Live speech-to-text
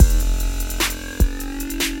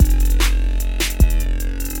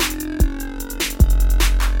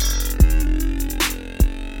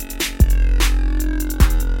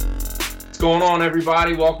going on,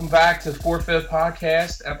 everybody? Welcome back to 4/5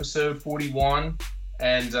 Podcast, episode 41.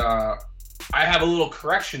 And I have a little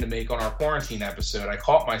correction to make on our quarantine episode. I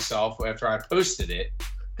caught myself after I posted it.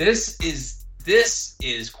 This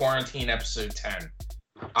is quarantine episode 10.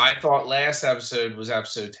 I thought last episode was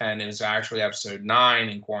episode 10. It was actually episode 9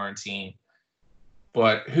 in quarantine.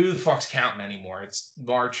 But who the fuck's counting anymore? It's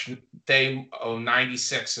March day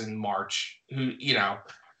 96 in March.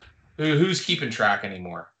 Who's keeping track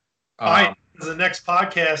anymore? The next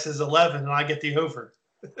podcast is 11, and I get the over.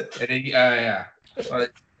 Yeah.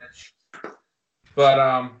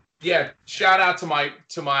 But shout out to my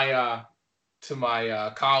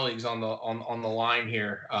colleagues on the line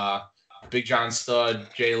here, Big John Stud,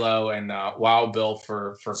 J Lo, and Wild Bill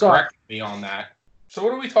for correcting me on that. So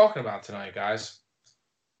what are we talking about tonight, guys?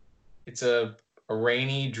 It's a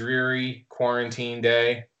rainy, dreary quarantine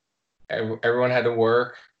day. Everyone had to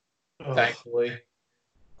work, thankfully.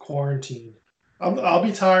 Quarantine. I'll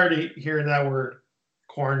be tired of hearing that word.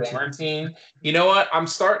 Quarantine. You know what? I'm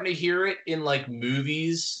starting to hear it in like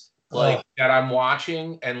movies that I'm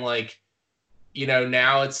watching, and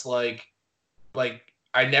now it's like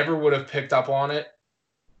I never would have picked up on it,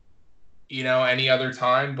 any other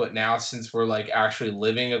time, but now since we're like actually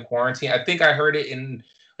living a quarantine, I think I heard it in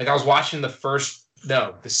I was watching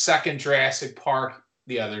the second Jurassic Park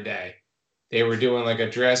the other day. They were doing like a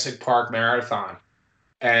Jurassic Park marathon,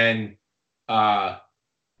 and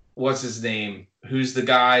what's his name? Who's the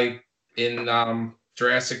guy in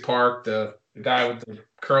Jurassic Park? The guy with the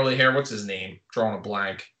curly hair. What's his name? Drawing a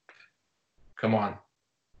blank. Come on.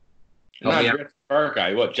 Not Jurassic Park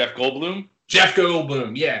guy. What? Jeff Goldblum? Jeff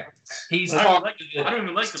Goldblum. Yeah. He's talking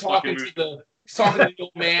to the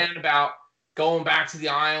old man about going back to the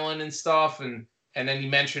island and stuff, and then he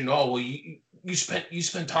mentioned, you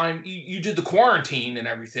spent time, you did the quarantine and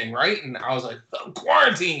everything, right? And I was like,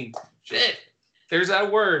 quarantine, shit. There's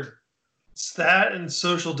that word. It's that and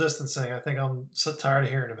social distancing. I think I'm so tired of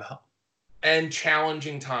hearing about. And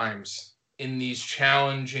challenging times. In these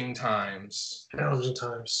challenging times. And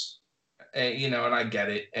I get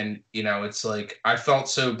it. And, it's like, I felt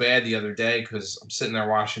so bad the other day because I'm sitting there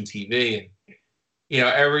watching TV, and,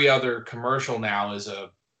 every other commercial now is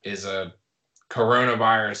a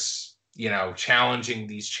coronavirus, challenging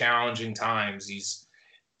these challenging times, these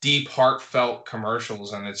deep, heartfelt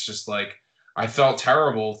commercials. And it's just like, I felt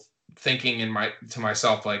terrible thinking to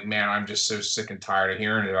myself, like, man, I'm just so sick and tired of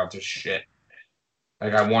hearing about this shit.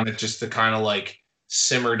 Like, I want it just to kind of like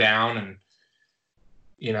simmer down and,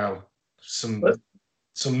 some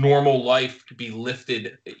normal life to be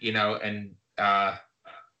lifted, and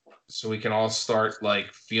so we can all start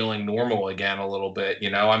like feeling normal again a little bit,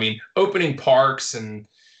 I mean, opening parks and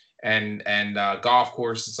golf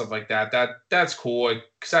course and stuff like that's cool,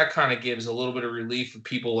 because that kind of gives a little bit of relief for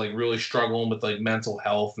people like really struggling with like mental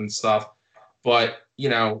health and stuff. But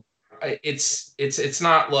it's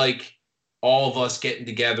not like all of us getting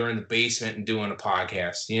together in the basement and doing a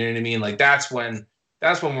podcast. You know what I mean? Like that's when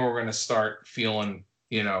we're going to start feeling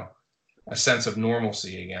a sense of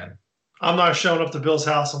normalcy again. I'm not showing up to Bill's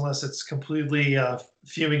house unless it's completely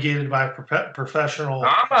fumigated by a professional.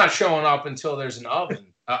 I'm not showing up until there's an oven.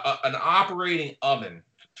 An operating oven.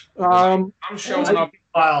 I'm showing up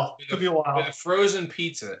with a frozen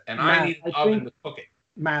pizza, and Matt, I need an oven to cook it.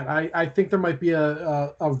 Matt, I think there might be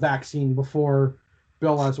a vaccine before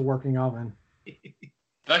Bill has a working oven.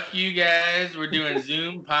 Fuck you guys. We're doing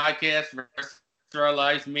Zoom podcast for the rest of our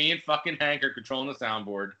lives. Me and fucking Hank are controlling the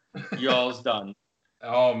soundboard. Y'all's done.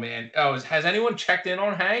 Oh, man. Has anyone checked in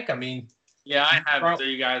on Hank? I mean... Yeah, I have. So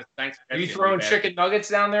you guys, thanks. Are you throwing chicken nuggets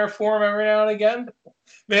down there for him every now and again?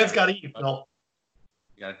 Man's got to eat, Bill.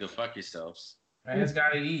 You got to go fuck yourselves. Man's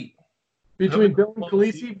got to eat. Between Bill and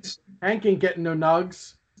Khaleesi, Hank ain't getting no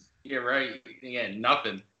nugs. Yeah, right. Yeah,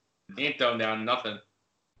 nothing. He ain't throwing down nothing.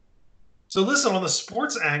 So listen, on the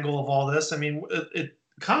sports angle of all this, I mean, it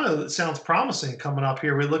kind of sounds promising coming up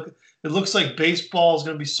here. It looks like baseball is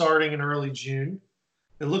going to be starting in early June.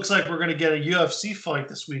 It looks like we're going to get a UFC fight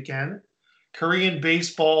this weekend. The Korean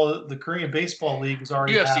Baseball League is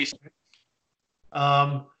already happening.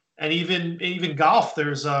 And even golf,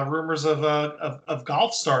 there's rumors of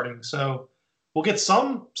golf starting. So we'll get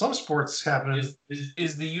some sports happening.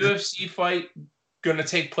 Is the UFC fight going to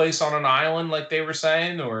take place on an island like they were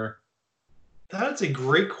saying, or? That's a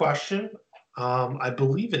great question. I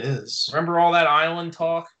believe it is. Remember all that island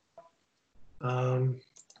talk?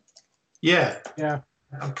 Yeah.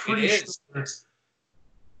 I'm pretty sure.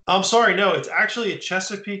 I'm sorry, no, it's actually at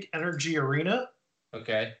Chesapeake Energy Arena.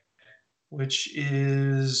 Okay. Which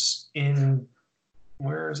is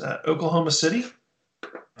where is that? Oklahoma City.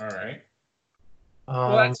 All right.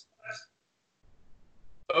 Well,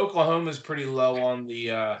 Oklahoma's pretty low on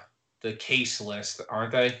the case list,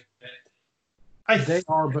 aren't they? They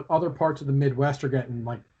are, but other parts of the Midwest are getting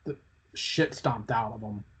like the shit stomped out of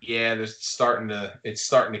them. Yeah, it's starting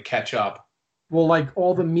to catch up. Well, like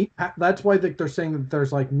all the meat, that's why they're saying that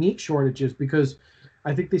there's like meat shortages, because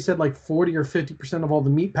I think they said like 40 or 50% of all the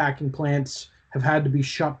meat packing plants have had to be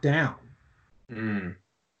shut down.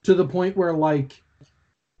 To the point where like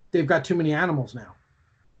they've got too many animals now,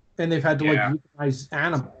 and they've had to like euthanize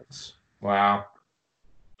animals. Wow.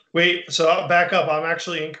 Wait, so I'll back up. I'm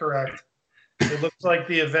actually incorrect. It looks like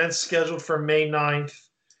the event scheduled for May 9th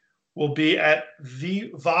will be at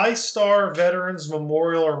the ViStar Veterans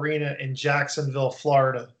Memorial Arena in Jacksonville,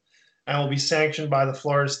 Florida, and will be sanctioned by the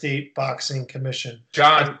Florida State Boxing Commission.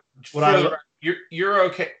 John, you're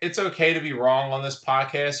okay. It's okay to be wrong on this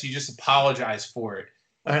podcast. You just apologize for it.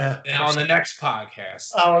 And on the next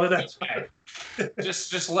podcast. On the next okay.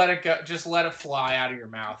 Just let it go. Just let it fly out of your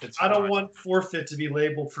mouth. It's I don't want forfeit to be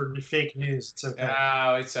labeled for fake news. It's okay.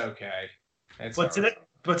 No, it's okay. But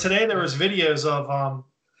today there was videos of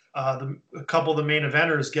a couple of the main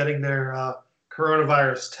eventers getting their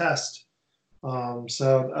coronavirus test.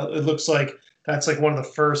 So it looks like that's like one of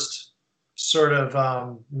the first sort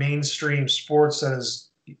of mainstream sports that is,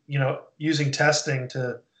 using testing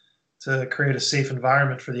to create a safe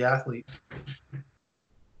environment for the athlete.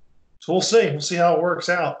 So we'll see. We'll see how it works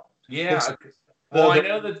out. Yeah. Well, I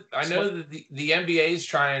know that the NBA is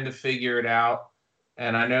trying to figure it out,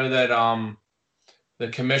 and I know that the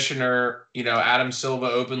commissioner, Adam Silva,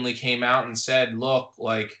 openly came out and said, "Look,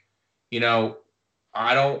 like, I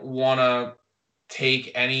don't want to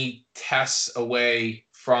take any tests away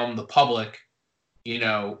from the public,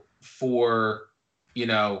 for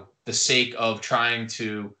the sake of trying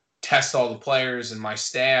to test all the players and my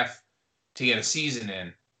staff to get a season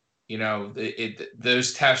in.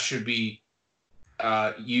 Those tests should be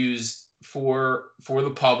used for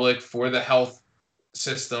the public, for the health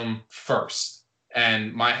system first."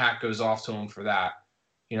 And my hat goes off to him for that.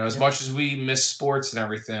 As much as we miss sports and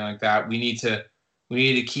everything like that, we need to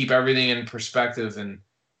keep everything in perspective, and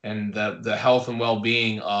the health and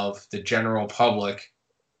well-being of the general public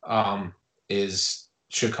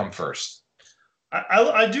should come first.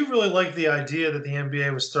 I do really like the idea that the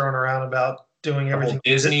NBA was throwing around about doing everything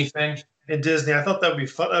Disney thing. In Disney, I thought that would be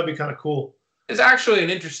fun. That'd be kind of cool. It's actually an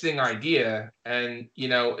interesting idea, and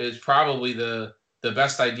is probably the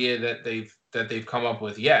best idea that they've come up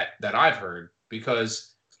with yet that I've heard.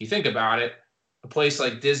 Because you think about it, a place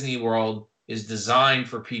like Disney World is designed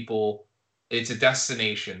for people. It's a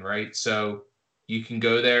destination, right? So you can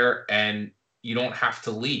go there and you don't have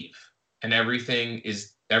to leave, and everything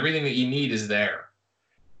that you need is there.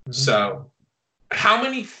 Mm-hmm. So how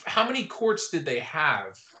many courts did they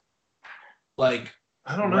have? Like,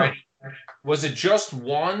 I don't know. Was it just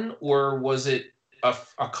one, or was it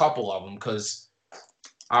a couple of them? Because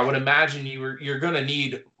I would imagine you're going to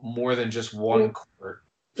need more than just one court.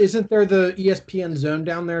 Isn't there the ESPN zone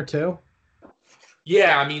down there too?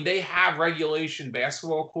 Yeah, I mean, they have regulation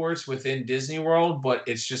basketball courts within Disney World, but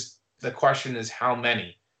it's just, the question is how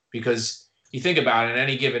many? Because you think about it,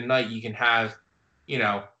 any given night you can have,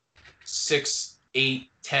 6, 8,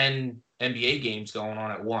 10 NBA games going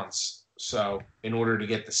on at once. So in order to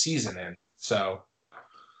get the season in. So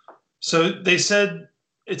they said,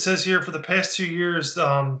 it says here, for the past 2 years,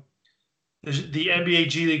 the NBA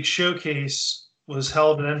G League Showcase was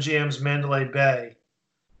held at MGM's Mandalay Bay,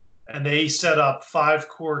 and they set up 5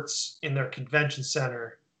 courts in their convention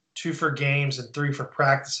center, 2 for games and 3 for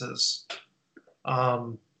practices.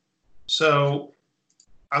 So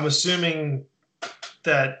I'm assuming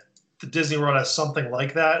that the Disney World has something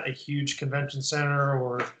like that, a huge convention center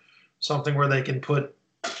or something where they can put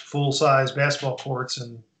full-size basketball courts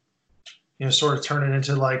and sort of turn it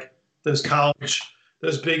into like those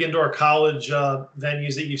big indoor college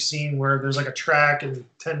venues that you've seen where there's like a track and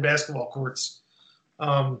 10 basketball courts.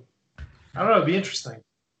 I don't know. It'd be interesting.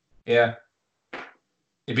 Yeah.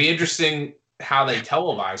 It'd be interesting how they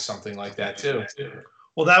televise something like that too.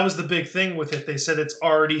 Well, that was the big thing with it. They said it's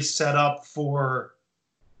already set up for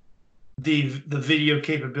the video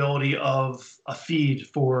capability of a feed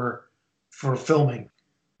for filming,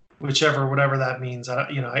 whatever that means.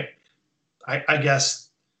 I guess,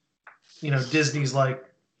 Disney's like,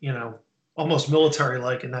 almost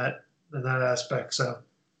military-like in that aspect. So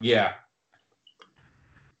yeah,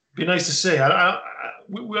 be nice to see. I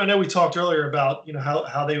know we talked earlier about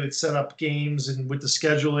how they would set up games and with the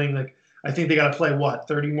scheduling. Like, I think they got to play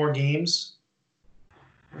 30 more games.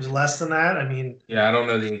 Or is it less than that? I mean, yeah, I don't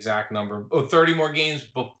know the exact number. 30 more games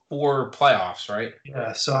before playoffs, right?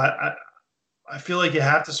 Yeah. So I feel like you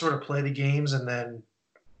have to sort of play the games and then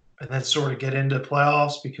and then sort of get into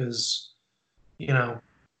playoffs because, you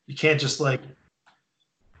can't just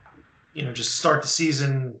just start the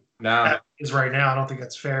season No. as right now. I don't think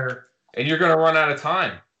that's fair. And you're going to run out of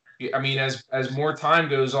time. I mean, as more time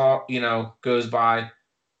goes by,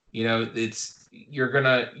 you're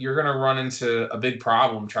gonna run into a big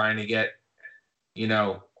problem trying to get,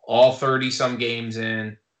 all 30 some games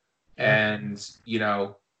in, and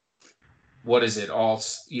what is it? All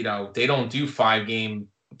they don't do five game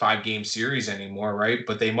series anymore, right?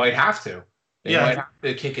 But they might have to. They might have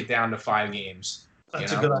to kick it down to 5 games.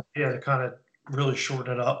 That's a good idea to kind of really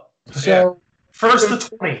shorten it up. So first to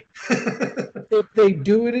 20. If they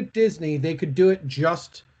do it at Disney, they could do it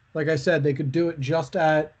just like I said. They could do it just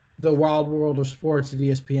at the Wild World of Sports at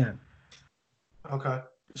ESPN. Okay.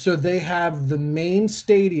 So they have the main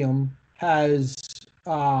stadium has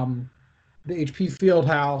the HP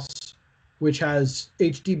Fieldhouse, which has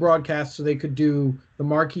HD broadcast, so they could do the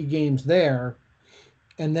marquee games there.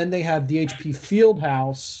 And then they have the HP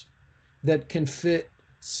Fieldhouse that can fit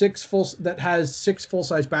that has 6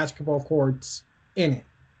 full-size basketball courts in it.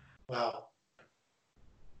 Wow.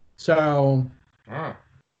 So. Well,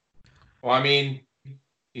 I mean,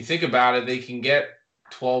 you think about it, they can get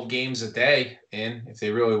 12 games a day in if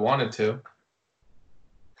they really wanted to.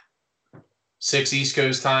 6 East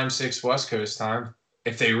Coast time, 6 West Coast time,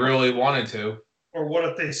 if they really wanted to. Or what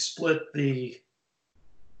if they split it?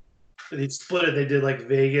 They did like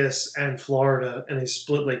Vegas and Florida, and they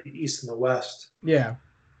split like the East and the West. Yeah.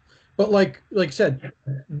 But like I said,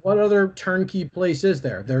 what other turnkey place is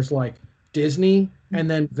there? There's like Disney and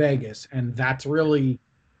then Vegas, and that's really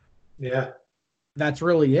it.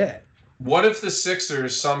 What if the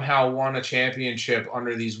Sixers somehow won a championship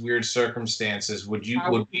under these weird circumstances? Would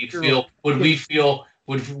we feel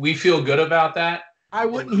good about that? I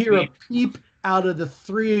wouldn't hear a peep out of the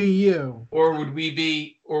 3 of you. Or would we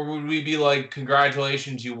be like,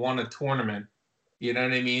 congratulations, you won a tournament? You know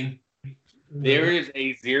what I mean? There is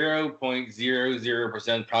a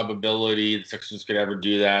 0.00% probability the Sixers could ever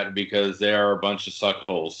do that because they are a bunch of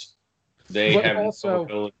suckholes. They but have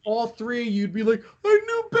also all 3 of you'd be like, I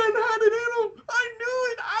knew Ben had it in him. I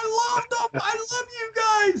knew it. I loved them. I love you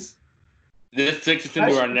guys. This takes us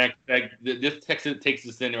into our next takes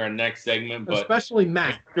us into our next segment, but especially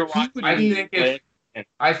Matt.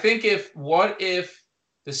 I think if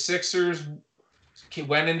the Sixers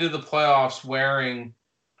went into the playoffs wearing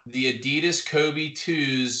the Adidas Kobe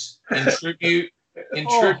 2s in tribute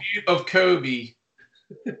of Kobe,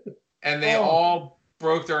 and they all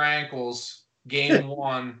broke their ankles game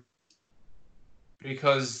 1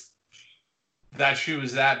 because that shoe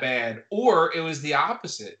was that bad, or it was the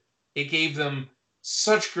opposite. It gave them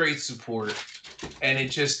such great support, and it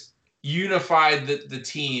just unified the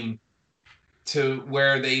team to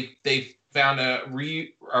where they found a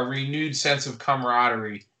renewed sense of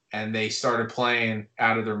camaraderie, and they started playing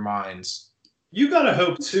out of their minds. You got to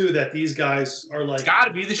hope, too, that these guys are like... It's got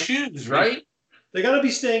to be the shoes, right? They got to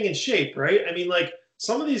be staying in shape, right? I mean, like,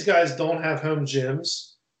 some of these guys don't have home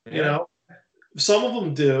gyms, you know? Some of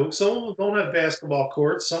them do. Some of them don't have basketball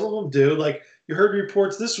courts. Some of them do. Like, you heard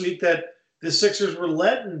reports this week that the Sixers were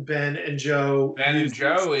letting Ben and Joe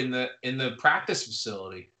in the practice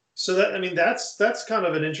facility. So that's kind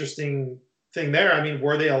of an interesting thing there. I mean,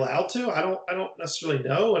 were they allowed to? I don't necessarily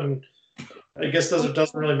know, and I guess it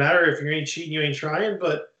doesn't really matter if you ain't cheating, you ain't trying.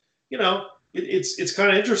 But it's kind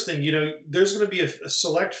of interesting. There's going to be a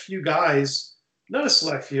select few guys, not a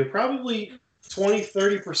select few, probably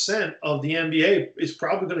 20-30% of the NBA is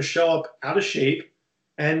probably going to show up out of shape,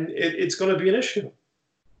 and it's going to be an issue.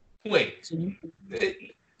 Wait,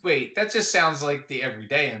 that just sounds like the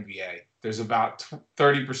everyday NBA. There's about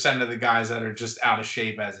 30% of the guys that are just out of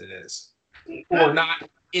shape as it is, or not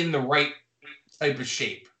in the right type of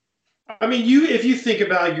shape. I mean, if you think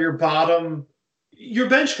about your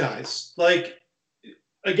bench guys, like,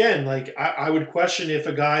 again, like I would question if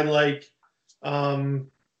a guy like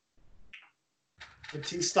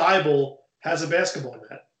T. Steibel has a basketball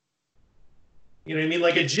net. You know what I mean?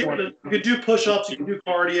 Like a gym, you could do push-ups, you could do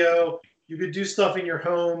cardio, you could do stuff in your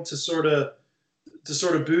home to sort of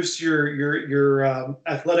boost your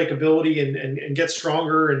athletic ability and get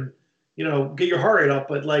stronger and get your heart rate up.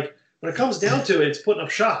 But like when it comes down to it, it's putting up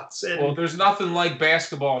shots. And there's nothing like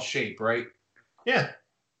basketball shape, right? Yeah.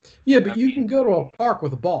 Yeah, but you can go to a park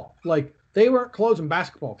with a ball. Like they weren't closing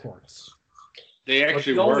basketball courts. They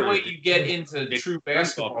actually the only way you get into true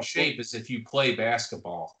basketball shape is if you play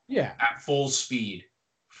basketball at full speed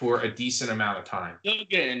for a decent amount of time. They'll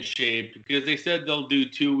get in shape because they said they'll do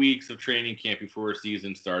 2 weeks of training camp before a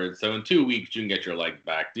season started. So in 2 weeks, you can get your legs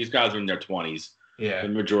back. These guys are in their 20s. Yeah. The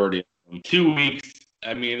majority of them. 2 weeks,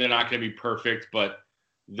 I mean, they're not going to be perfect, but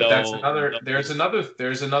there's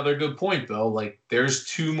another good point, Bill. Like, there's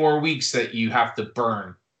 2 more weeks that you have to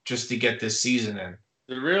burn just to get this season in.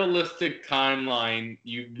 The realistic timeline,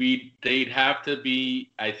 they'd have to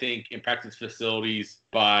be, I think, in practice facilities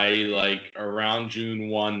by like around June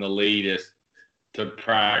 1, the latest, to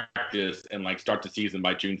practice and like start the season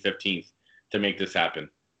by June 15th to make this happen.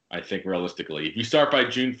 I think realistically, if you start by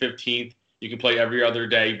June 15th, you can play every other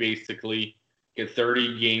day basically. Get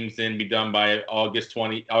 30 games in, be done by August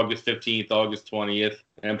 15th, August 20th,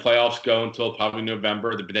 and playoffs go until probably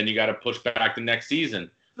November. But then you got to push back the next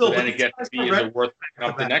season. So then it gets to be, is it worth picking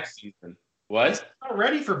up the next season? What? It's not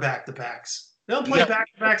ready for back-to-backs. They don't play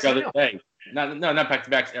back-to-backs every other day. Not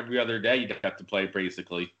back-to-backs every other day. You'd have to play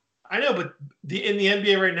basically. I know, but in the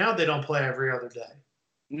NBA right now, they don't play every other day.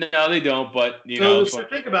 No, they don't. But so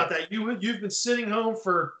think about that. You've been sitting home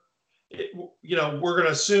for, we're going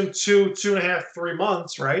to assume 2.5, 3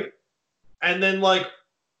 months, right? And then like,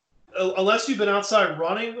 unless you've been outside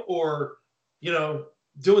running or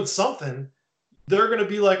doing something, they're going to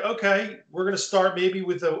be like, okay, we're going to start maybe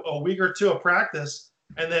with a week or 2 of practice,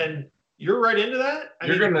 and then you're right into that.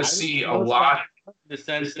 You're going to see a lot. In the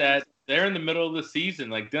sense that they're in the middle of the season,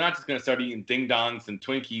 like they're not just going to start eating ding dongs and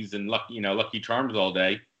Twinkies and Lucky Charms all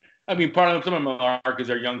day. I mean, part of some of them are because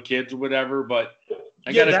they're young kids or whatever, but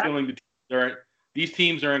I got a feeling these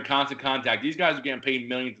teams are in constant contact. These guys are getting paid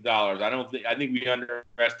millions of dollars. I think we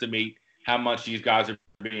underestimate how much these guys are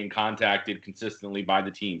being contacted consistently by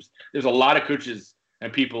the teams. There's a lot of coaches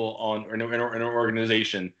and people in an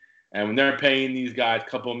organization, and when they're paying these guys a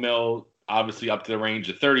couple mil, obviously up to the range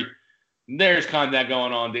of 30, there's contact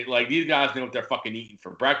going on. These guys know what they're fucking eating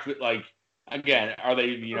for breakfast. Like, again, are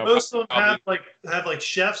they, most of them have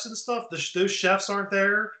chefs and stuff. Those chefs aren't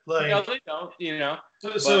there. Like, no, they don't,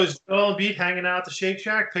 So is Joel Embiid hanging out at the Shake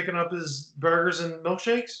Shack, picking up his burgers and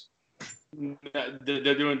milkshakes?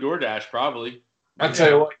 They're doing DoorDash, probably. I'll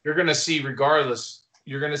tell you what, you're going to see, regardless,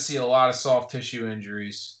 you're going to see a lot of soft tissue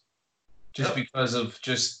injuries just because of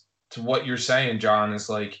just to what you're saying, John, is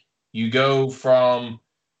like you go from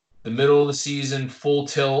the middle of the season, full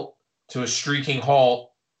tilt, to a streaking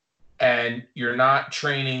halt, and you're not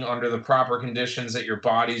training under the proper conditions that your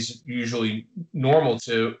body's usually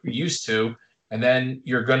used to, and then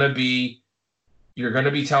you're going to be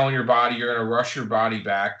telling your body you're going to rush your body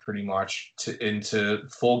back pretty much into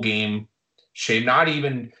full game shape, not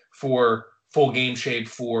even for full game shape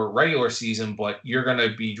for regular season, but you're going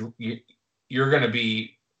to be,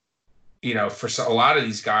 for a lot of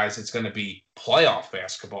these guys, it's going to be playoff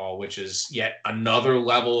basketball, which is yet another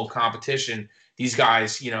level of competition. These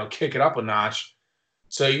guys, kick it up a notch.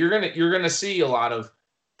 So you're going to see a lot of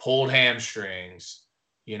pulled hamstrings,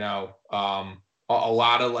 a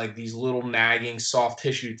lot of like these little nagging soft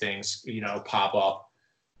tissue things, pop up.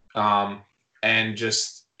 And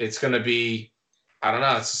just, it's going to be, I don't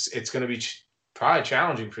know, it's going to be probably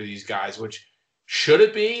challenging for these guys, which should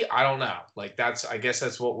it be? I don't know. Like I guess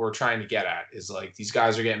that's what we're trying to get at, is like these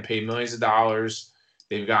guys are getting paid millions of dollars.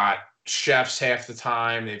 They've got chefs half the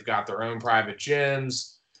time. They've got their own private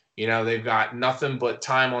gyms. They've got nothing but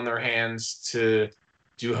time on their hands to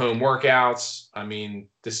do home workouts. I mean,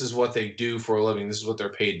 this is what they do for a living. This is what they're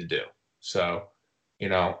paid to do. So,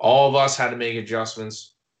 all of us had to make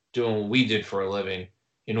adjustments doing what we did for a living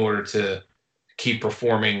in order to keep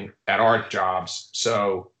performing at our jobs.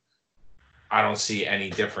 So I don't see any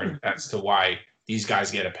different as to why these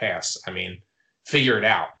guys get a pass. I mean, figure it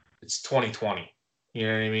out. It's 2020. You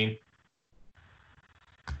know what I mean?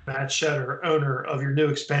 Matt Shedder, owner of your new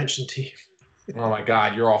expansion team. Oh my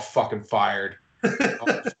God, you're all fucking fired.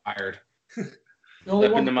 All fired.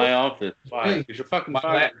 Step into my office. Why? Because you're fucking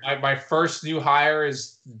fired. My first new hire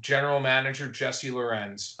is General Manager Jesse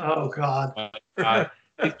Lorenz. Oh God.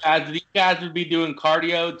 These guys would be doing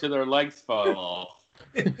cardio till their legs fall off.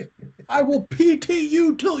 I will PT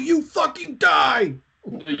you till you fucking die.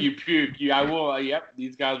 Till you puke. I will. Yep.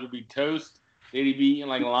 These guys would be toast. They'd be eating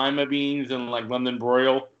like lima beans and like London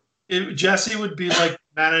broil. Jesse would be like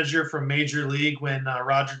manager from Major League when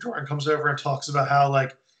Roger Dorn comes over and talks about how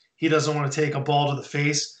like he doesn't want to take a ball to the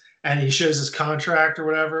face, and he shows his contract or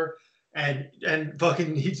whatever, and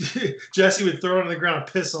fucking Jesse would throw it on the ground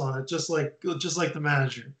and piss on it, just like the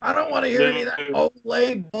manager. I don't want to hear any of that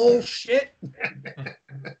Olay bullshit.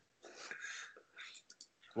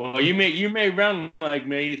 Well, you may run like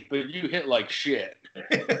me, but you hit like shit.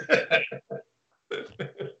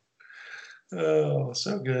 Oh,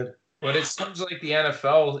 so good. But it seems like the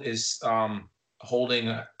NFL is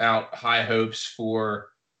holding out high hopes for,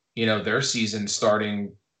 their season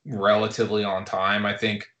starting relatively on time. I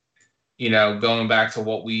think, going back to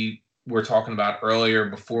what we were talking about earlier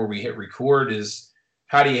before we hit record is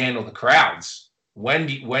how do you handle the crowds? When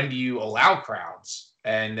do you allow crowds?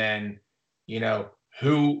 And then,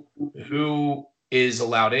 who is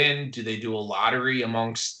allowed in? Do they do a lottery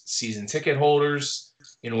amongst season ticket holders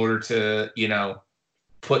in order to,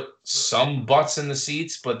 put some butts in the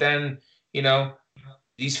seats? But then,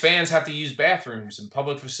 these fans have to use bathrooms and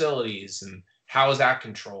public facilities, and how is that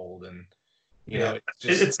controlled? And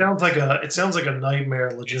it sounds like a nightmare.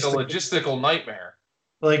 It's a logistical nightmare.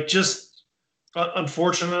 Like, just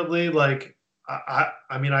unfortunately, like I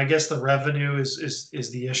mean, I guess the revenue is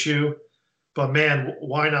the issue, but man,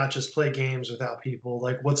 why not just play games without people?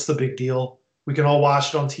 Like, what's the big deal? We can all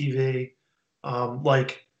watch it on TV,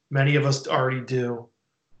 like many of us already do.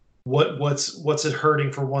 What's it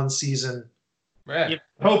hurting for one season? Yeah.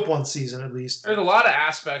 Hope one season at least. There's a lot of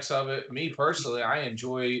aspects of it. Me personally, I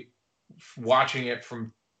enjoy watching it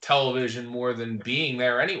from television more than being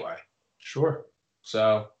there anyway. Sure.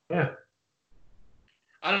 So yeah.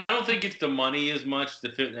 I don't think it's the money as much,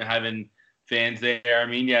 having fans there. I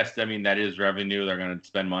mean, yes, that is revenue. They're going to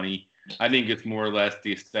spend money. I think it's more or less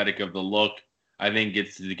the aesthetic of the look. I think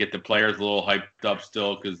it's to get the players a little hyped up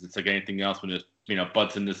still, because it's like anything else when it's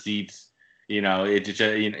butts in the seats. It's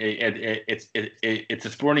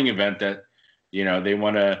a sporting event that they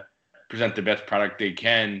want to present the best product they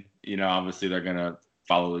can. Obviously they're going to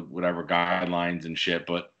follow whatever guidelines and shit,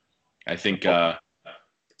 but I think it's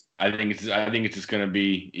just going to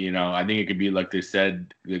be, I think it could be like they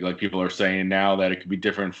said, like people are saying now, that it could be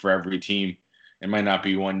different for every team. It might not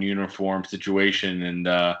be one uniform situation. And,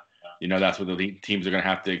 that's what the teams are going to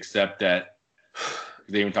have to accept, that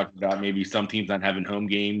they even talked about maybe some teams not having home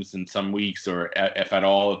games in some weeks, or if at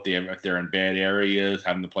all, if they're in bad areas,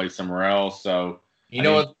 having to play somewhere else. So,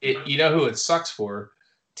 who it sucks for?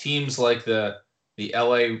 Teams like the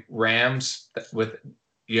LA Rams with,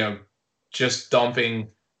 just dumping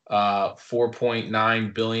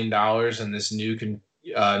 $4.9 billion in this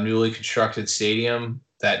newly constructed stadium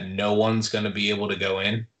that no one's going to be able to go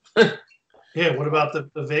in. Yeah, what about the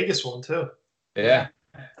Vegas one too? Yeah.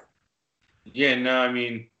 Yeah, no, I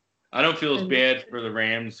mean, I don't feel as bad for the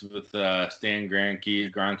Rams with Stan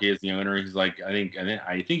Kroenke as the owner. He's like, I think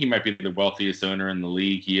he might be the wealthiest owner in the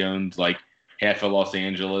league. He owns like half of Los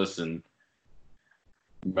Angeles and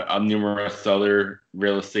numerous other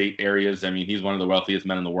real estate areas. I mean, he's one of the wealthiest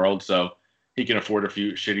men in the world, so he can afford a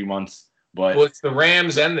few shitty months. But it's the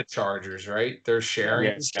Rams and the Chargers, right? They're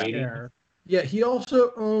sharing the stadium. Yeah, he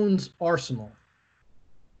also owns Arsenal.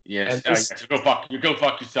 Yes, go fuck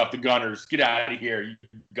yourself, the Gunners. Get out of here, you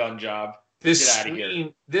gun job. Get out of here.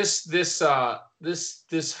 This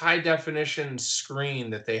high definition screen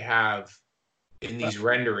that they have in these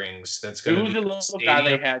renderings, that's going to be the little guy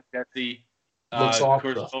they had, Jesse. Looks off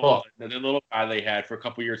the hook. The little guy they had for a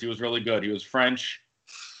couple years, he was really good. He was French.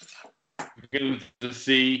 Good to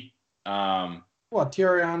see.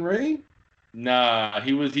 Thierry Henry? Nah,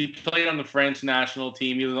 he played on the French national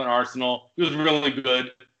team. He was on Arsenal. He was really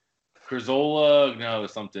good. Cazorla, no,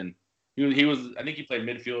 something. He was. I think he played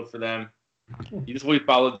midfield for them. He just always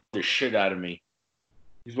followed the shit out of me.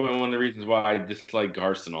 He's one of the reasons why I dislike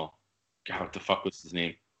Arsenal. God, what the fuck was his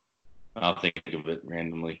name? I'll think of it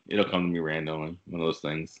randomly. It'll come to me randomly. One of those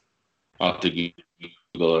things. I'll have to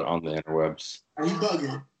Google it on the interwebs. Are you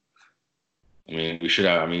bugging? I mean, we should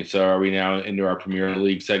have. So are we now into our Premier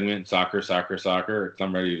League segment? Soccer.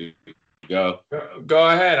 I'm ready to go. Go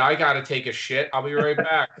ahead. I got to take a shit. I'll be right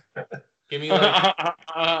back. Give me like...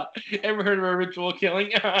 Ever heard of a ritual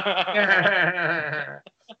killing? On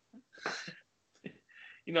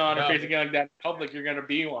a case again like that in public, you're going to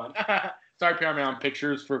be one. Sorry, Paramount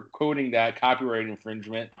Pictures, for quoting that copyright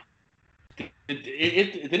infringement.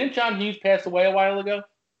 Didn't John Hughes pass away a while ago?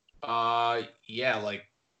 Yeah, like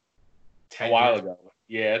 10 a while ago.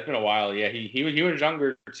 Yeah, it's been a while. Yeah, he was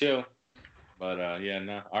younger too. But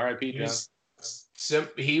no. R.I.P. John.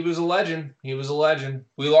 He was a legend.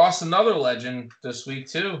 We lost another legend this week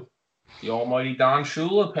too. The almighty Don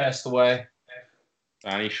Shula passed away.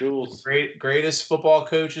 Donnie Shules. Greatest football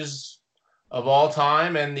coaches of all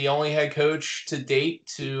time, and the only head coach to date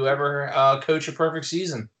to ever coach a perfect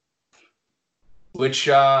season. Which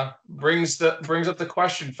brings up the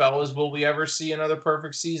question, fellas: will we ever see another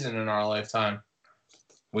perfect season in our lifetime?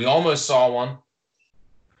 We almost saw one.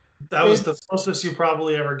 That was the closest you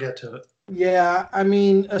probably ever get to it. Yeah, I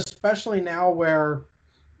mean, especially now where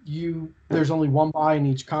there's only one bye in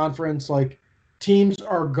each conference. Like, teams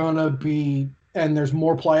are gonna be, and there's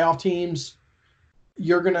more playoff teams.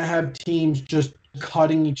 You're gonna have teams just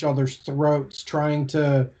cutting each other's throats, trying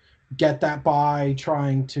to get that bye,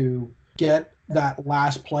 trying to get that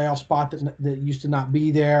last playoff spot that used to not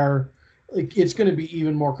be there. It's going to be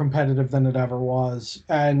even more competitive than it ever was.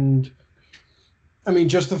 And I mean,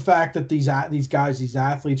 just the fact that these guys, these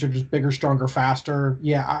athletes are just bigger, stronger, faster.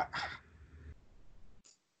 Yeah,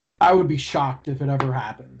 I would be shocked if it ever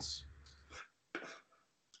happens.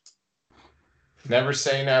 Never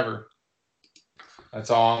say never. That's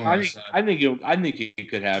all I'm gonna say. I think it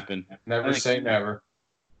could happen. Never say never.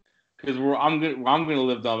 Because I'm gonna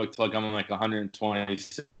live till like I'm like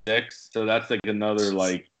 126, so that's like another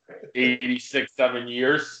like 86, 7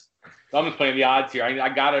 years. So I'm just playing the odds here. I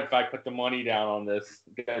got it if I put the money down on this.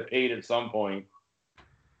 Get paid at some point.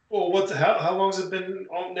 Well, how long has it been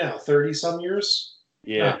on now? 30-some years?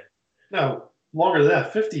 Yeah. No, longer than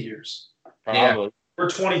that. 50 years. Probably. Or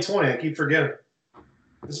 2020. I keep forgetting.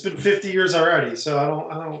 It's been 50 years already,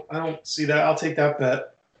 so I don't see that. I'll take that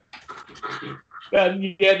bet. Yeah.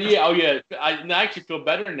 Oh, yeah. I actually feel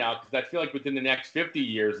better now because I feel like within the next 50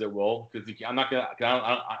 years it will. Because I'm not gonna.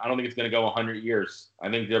 I don't think it's gonna go 100 years.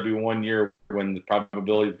 I think there'll be 1 year when the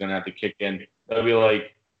probability is gonna have to kick in. It'll be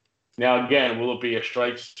like. Now again, will it be a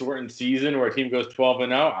strike shortened season where a team goes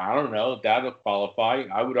 12-0? I don't know. That'll qualify.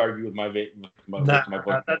 I would argue with my book.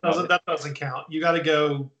 That doesn't count. You got to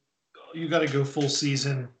go full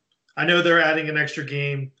season. I know they're adding an extra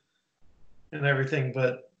game and everything,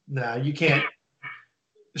 but no, you can't.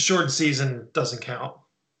 The shortened season doesn't count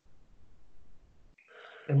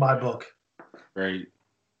in my book. Great.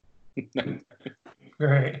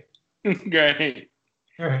 Great. Great.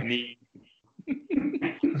 Right.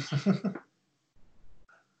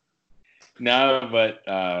 No, but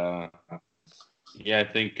yeah, I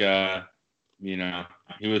think he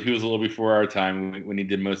was a little before our time when he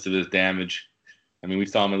did most of his damage. I mean, we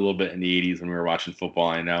saw him a little bit in the 80s when we were watching football,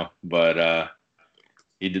 I know, but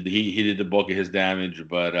he did the bulk of his damage.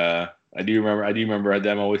 But I do remember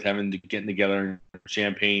them always getting together in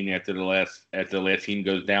Champaign after the last team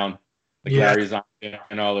goes down, like Larry Zonka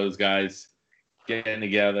and all those guys getting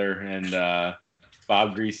together, and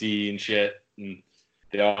Bob Greasy and shit, and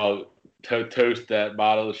they all toast that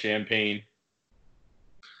bottle of champagne.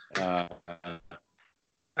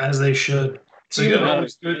 As they should. So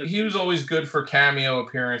he was always good for cameo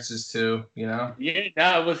appearances too, you know. Yeah,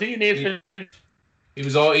 no, was he an Ace? He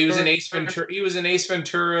was an Ace Ventura. He was an Ace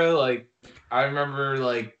Ventura. Like I remember,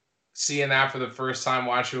 like seeing that for the first time,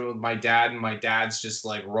 watching it with my dad, and my dad's just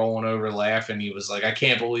like rolling over laughing. He was like, "I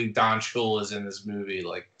can't believe Don Shula is in this movie."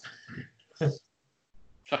 Like,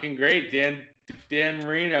 fucking great, Dan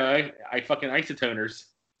Marino. I fucking isotoners.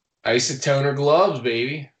 Isotoner gloves,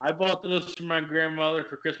 baby. I bought those for my grandmother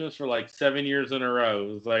for Christmas for like 7 years in a row.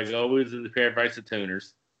 It was like always a pair of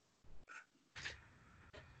isotoners.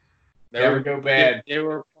 Never go bad. They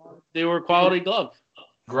were quality gloves.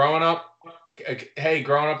 Growing up in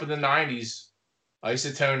the 90s,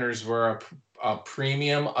 isotoners were a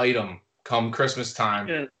premium item come Christmas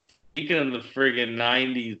time. Speaking of the friggin'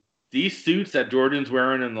 90s, these suits that Jordan's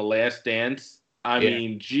wearing in The Last Dance, I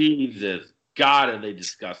mean, Jesus, God, are they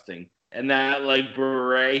disgusting. And that, like,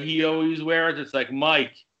 beret he always wears, it's like,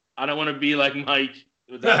 Mike, I don't want to be like Mike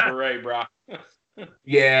with that beret, bro.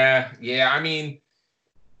 Yeah. I mean,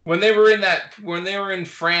 when they were in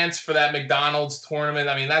France for that McDonald's tournament,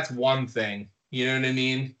 I mean, that's one thing. You know what I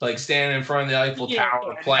mean? Like standing in front of the Eiffel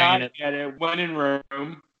Tower playing it. Yeah, it went in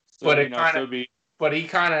Rome. So, but he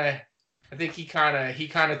kind of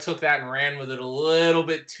took that and ran with it a little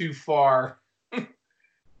bit too far.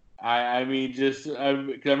 I mean, just because I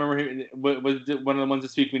remember he was one of the ones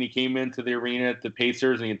this week when he came into the arena at the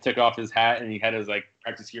Pacers and he took off his hat and he had his like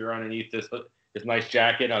practice gear underneath this nice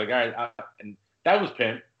jacket. I was like, all right, and that was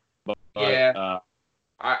pimp. But, yeah,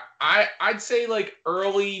 I'd say like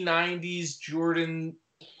early '90s Jordan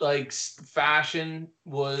like fashion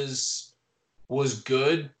was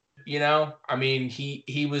good. You know, I mean,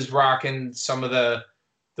 he was rocking some of the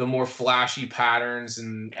more flashy patterns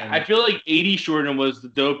and I feel like 80 Jordan was the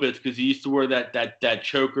dopest because he used to wear that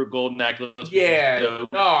choker gold necklace. Yeah,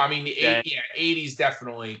 no, I mean, 80s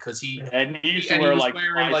definitely because he used to wear like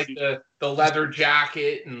wearing like the leather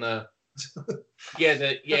jacket and the he had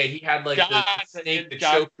like the snake, the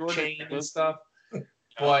choke chain and stuff.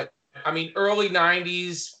 But I mean, early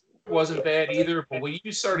 90s wasn't bad either. But when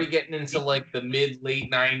you started getting into like the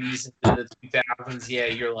late 90s into the 2000s, yeah,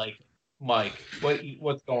 you're like, Mike,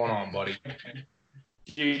 what's going on, buddy?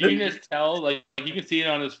 You can just tell, like you can see it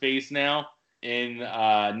on his face now in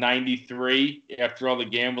 '93 after all the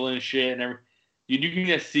gambling and shit and everything. You can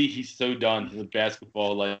just see he's so done with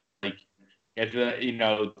basketball. Like after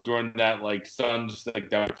during that like Suns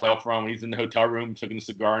like that playoff run when he's in the hotel room taking a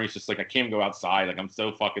cigar and he's just like, I can't even go outside. Like I'm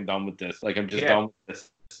so fucking done with this. Like I'm just done with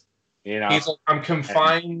this. You know, He's like, I'm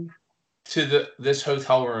confined to this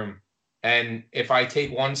hotel room, and if I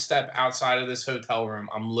take one step outside of this hotel room,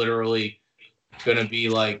 I'm literally gonna be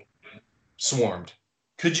like swarmed.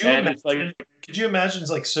 Could you imagine? Could you imagine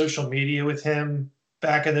like social media with him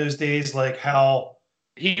back in those days? Like how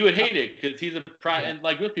he would hate it because he's a and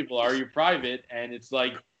like most people are, you're private, and it's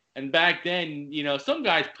like, and back then, you know, some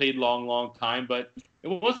guys played long time, but it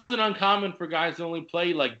wasn't uncommon for guys to only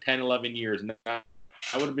play like 10, 11 years. And that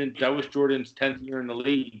was Jordan's 10th year in the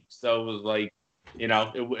league, so it was like, you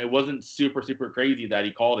know, it wasn't super crazy that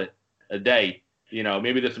he called it a day. You know,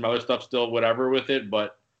 maybe there's some other stuff still, whatever with it,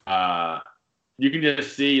 but you can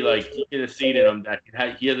just see, like, you can just see it in him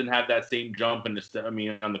that he doesn't have that same jump in the. I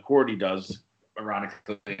mean, on the court he does,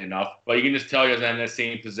 ironically enough, but you can just tell he doesn't have that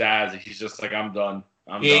same pizzazz. He's just like, I'm done.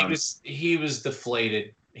 I'm done. He was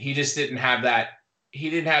deflated. He just didn't have that. He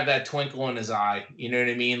didn't have that twinkle in his eye. You know what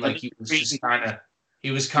I mean? Like he was just kind of. He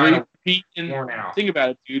was kind of worn out. Think about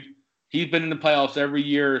it, dude. He's been in the playoffs every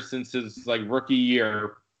year since his like rookie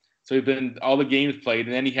year. So he's been all the games played,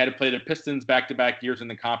 and then he had to play the Pistons back-to-back years in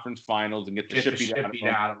the conference finals and get the shit beat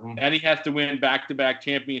out of them. And he has to win back-to-back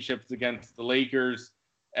championships against the Lakers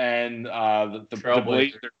and the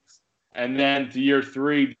Blazers. And then to year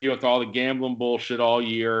 3, deal with all the gambling bullshit all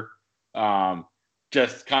year.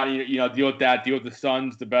 Just kind of, you know, deal with that. Deal with the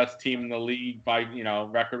Suns, the best team in the league by, you know,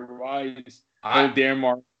 record-wise. Whole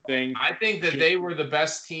Denmark thing. I think that they were the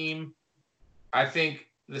best team. I think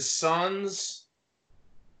the Suns.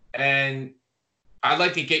 And I'd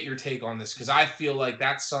like to get your take on this because I feel like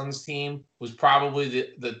that Suns team was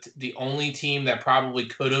probably the only team that probably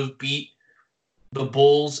could have beat the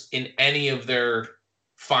Bulls in any of their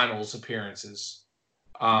finals appearances.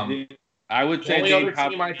 I would say the only other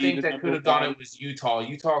team I think that could have done it was Utah.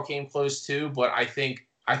 Utah came close too, but I think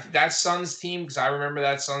that Suns team, because I remember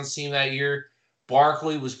that Suns team that year,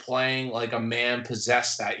 Barkley was playing like a man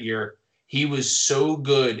possessed that year. He was so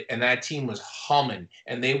good, and that team was humming.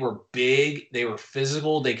 And they were big, they were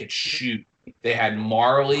physical, they could shoot. They had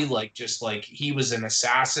Marley, like just like he was an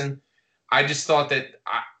assassin. I just thought that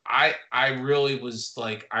I really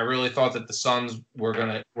thought that the Suns were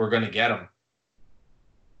gonna get him.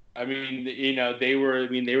 I mean, you know, they were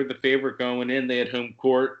the favorite going in. They had home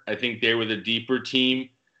court. I think they were the deeper team.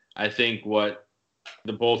 I think what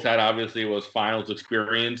the Bulls had obviously was finals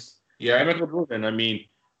experience. Yeah, Michael Jordan. I mean,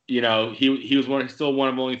 you know, he was still one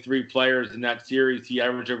of only 3 players in that series. He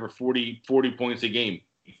averaged over 40 points a game.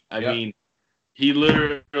 I mean, he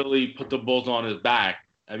literally put the Bulls on his back.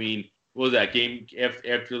 I mean, what was that game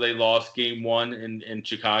after they lost game 1 in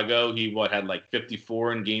Chicago? He had like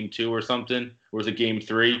 54 in game 2 or something. Or was it game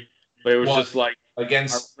 3? But it was just like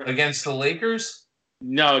against the Lakers?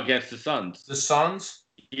 No, against the Suns. The Suns?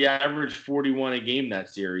 He averaged 41 a game that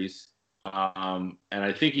series. And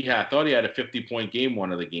I think I thought he had a 50-point game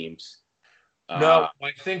one of the games. No,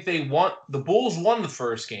 I think they won. The Bulls won the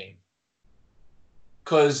first game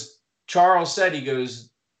because Charles said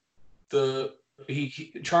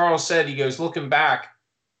looking back,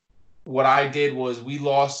 what I did was we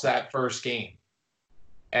lost that first game,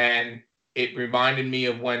 and it reminded me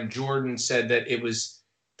of when Jordan said that it was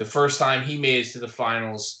the first time he made it to the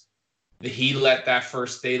finals. They let that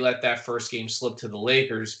first game slip to the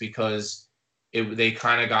Lakers because they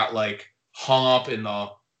kind of got like hung up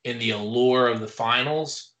in the allure of the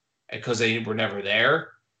finals because they were never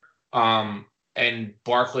there. And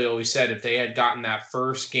Barkley always said if they had gotten that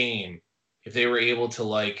first game, if they were able to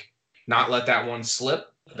like not let that one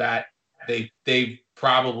slip, that they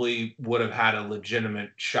probably would have had a legitimate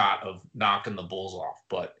shot of knocking the Bulls off.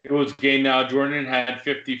 But it was game now. Jordan had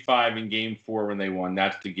 55 in game 4 when they won.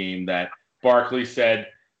 That's the game that Barkley said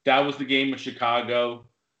that was the game in Chicago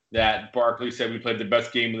that Barkley said we played the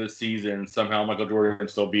best game of the season. And somehow Michael Jordan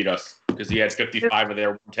still beat us because he had 55 of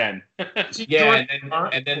their 10. Yeah,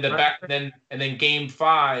 and then game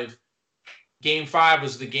 5. Game 5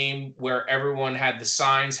 was the game where everyone had the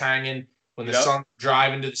signs hanging when the Suns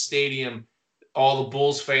drive into the stadium. All the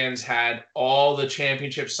Bulls fans had all the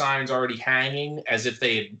championship signs already hanging as if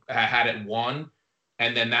they had it won.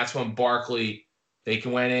 And then that's when Barkley, they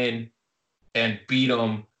went in and beat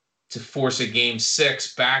them to force a game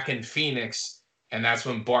 6 back in Phoenix. And that's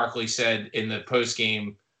when Barkley said in the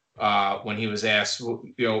postgame, when he was asked,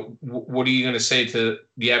 you know, what are you going to say do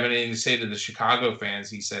you have anything to say to the Chicago fans?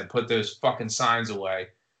 He said, put those fucking signs away.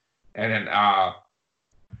 And then,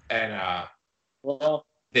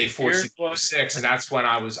 they forced game 6, and that's when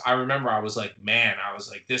I remember I was like, man, I was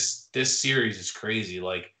like, this series is crazy.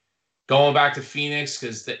 Like going back to Phoenix,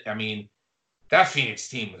 because that Phoenix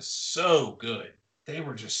team was so good. They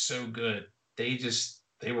were just so good. They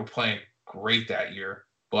were playing great that year.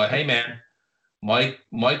 But hey, man, Mike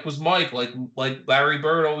was Mike. Like Larry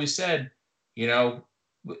Bird always said, you know,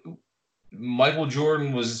 Michael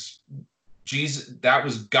Jordan was Jesus. That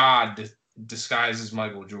was God disguised as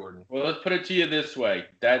Michael Jordan. Well, let's put it to you this way: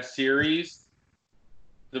 that series,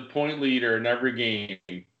 the point leader in every game.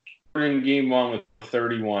 Jordan game 1 with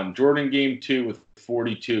 31. Jordan game 2 with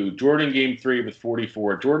 42. Jordan game 3 with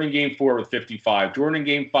 44. Jordan game 4 with 55. Jordan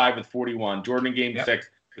game 5 with 41. Jordan game 6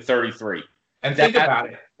 with 33. And think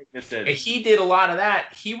about it. If he did a lot of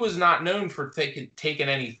that, he was not known for taking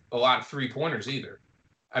a lot of 3-pointers either.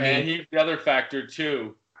 I mean, and here's the other factor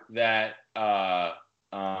too, that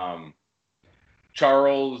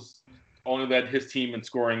Charles only led his team in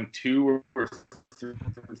scoring 2 or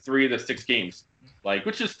 3 of the 6 games. Like,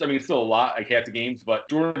 which is, I mean, still a lot, like half the games, but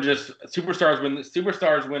Jordan just superstars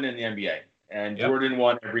win in the NBA, and Jordan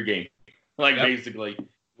won every game. Like, basically,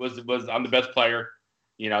 was I'm the best player.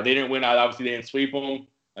 You know, they didn't win. Obviously, they didn't sweep them.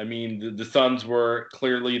 I mean, the Suns were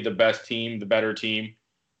clearly the best team, the better team.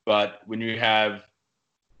 But when you have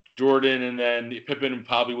Jordan and then Pippen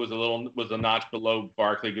probably was a notch below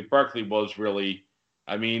Barkley, because Barkley was really,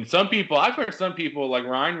 I mean, I've heard some people like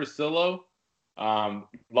Ryan Russillo.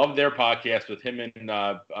 Love their podcast with him and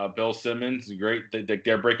Bill Simmons. Great.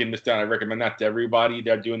 They're breaking this down. I recommend that to everybody.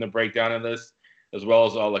 They're doing the breakdown of this, as well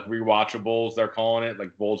as like rewatchables, they're calling it,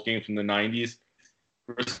 like Bulls games from the 90s.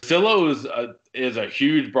 Russillo is a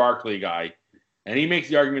huge Barkley guy, and he makes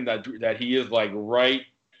the argument that he is like right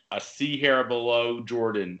a C hair below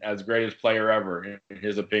Jordan as greatest player ever, in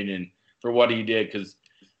his opinion, for what he did. Because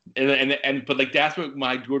but like that's what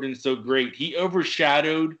my Jordan's so great. He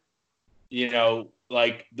overshadowed, you know,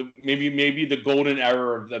 like maybe the golden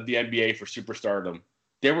era of the NBA for superstardom.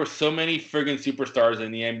 There were so many friggin' superstars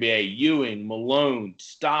in the NBA: Ewing, Malone,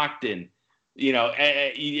 Stockton, you know,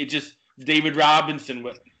 it just David Robinson,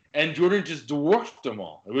 and Jordan just dwarfed them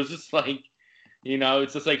all. It was just like, you know,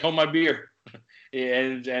 it's just like, hold my beer,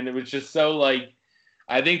 and it was just so like,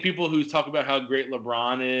 I think people who talk about how great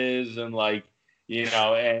LeBron is and like, you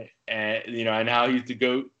know, and you know, and how he's the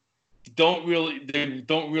GOAT, don't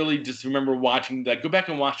really just remember watching that. Go back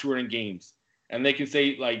and watch Jordan games, and they can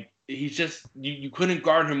say like he's just you couldn't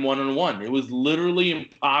guard him one-on-one. It was literally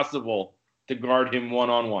impossible to guard him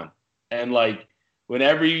one-on-one. And like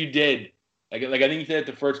whenever you did, like I think he said at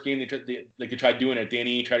the first game they tried doing it.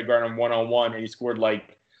 Danny tried to guard him one-on-one, and he scored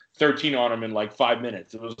like 13 on him in like 5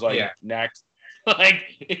 minutes. It was like next. Like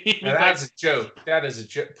that's a joke. That is a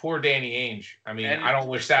joke. Poor Danny Ainge. I mean, I don't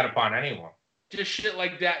wish that upon anyone. Just shit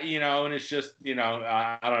like that, you know, and it's just, you know,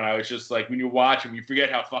 I don't know. It's just like when you watch him, you forget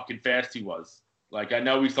how fucking fast he was. Like, I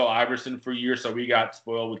know we saw Iverson for years, so we got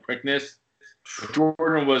spoiled with quickness.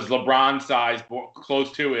 Jordan was LeBron size,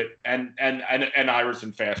 close to it, and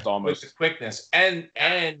Iverson fast almost. With quickness and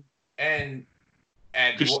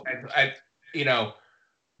you know,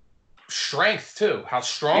 strength too. How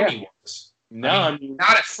strong he was. No, I mean,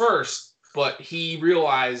 not at first, but he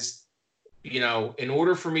realized, you know, in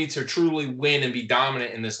order for me to truly win and be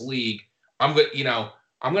dominant in this league, I'm going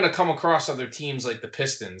to come across other teams like the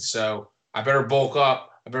Pistons. So I better bulk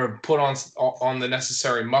up. I better put on the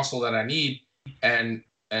necessary muscle that I need. And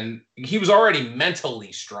he was already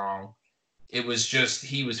mentally strong. It was just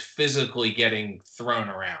he was physically getting thrown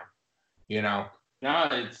around, you know. No,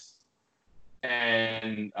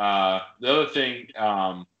 the other thing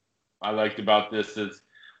I liked about this is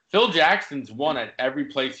Phil Jackson's won at every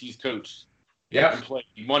place he's coached. Yeah,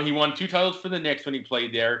 he won 2 titles for the Knicks when he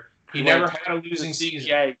played there. He never had a losing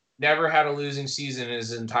season. Never had a losing season in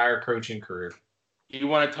his entire coaching career. He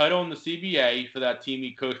won a title in the CBA for that team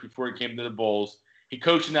he coached before he came to the Bulls. He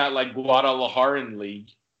coached in that like Guadalajaran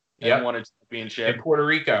league and won a championship in Puerto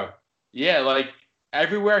Rico. Yeah, like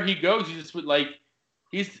everywhere he goes, he just would like.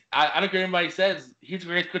 I don't care what anybody says. He's the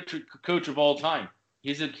greatest coach of all time.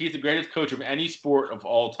 He's the greatest coach of any sport of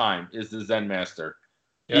all time. Is the Zen Master.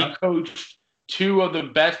 Yeah. He coached 2 of the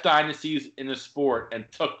best dynasties in the sport and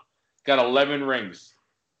got 11 rings.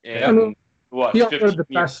 And what? He also had the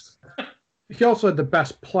best. He also had the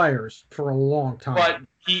best players for a long time. But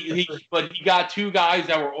he got 2 guys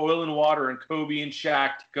that were oil and water, and Kobe and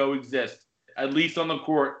Shaq to coexist, at least on the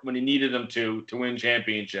court when he needed them to win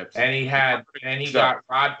championships. And he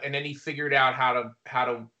figured out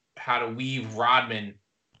how to weave Rodman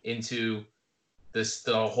into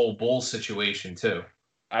the whole Bulls situation too.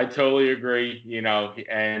 I totally agree, you know,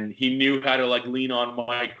 and he knew how to like lean on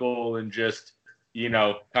Michael and just, you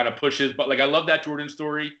know, kind of push his. But like, I love that Jordan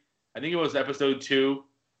story. I think it was episode 2,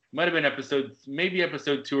 might have been episode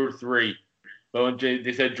 2 or 3. But when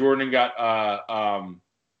they said Jordan got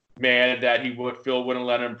mad that Phil wouldn't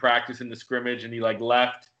let him practice in the scrimmage, and he like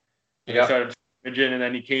left. And they started scrimmaging, and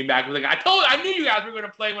then he came back and was like, I knew you guys were going to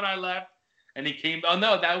play when I left. And he came. Oh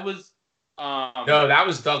no, that was. No, that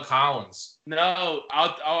was Doug Collins. No,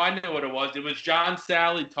 I know what it was. It was John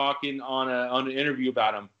Sally talking on an interview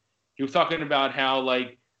about him. He was talking about how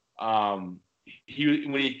like he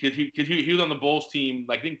was on the Bulls team.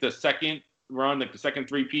 Like, I think the second run, like the second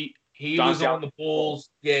three-peat. He was on the Bulls.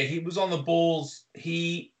 Yeah, he was on the Bulls.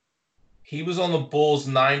 He was on the Bulls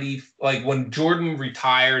 90. Like when Jordan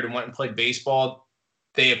retired and went and played baseball,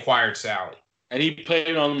 they acquired Sally. And he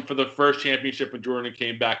played on them for the first championship when Jordan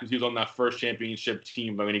came back, because he was on that first championship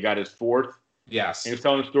team. But when he got his fourth. Yes. And he was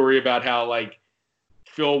telling a story about how like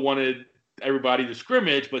Phil wanted everybody to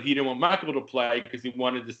scrimmage, but he didn't want Michael to play because he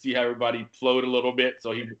wanted to see how everybody flowed a little bit.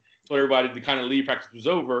 So he told everybody to kind of leave. Practice was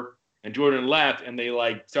over, and Jordan left, and they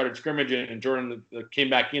like started scrimmaging, and Jordan came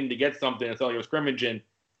back in to get something, and so he was scrimmaging,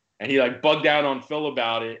 and he like bugged out on Phil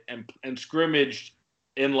about it, and scrimmaged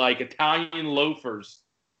in like Italian loafers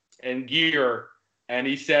and gear. And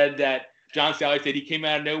he said that John Sally said he came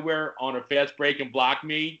out of nowhere on a fast break and blocked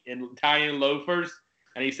me in Italian loafers.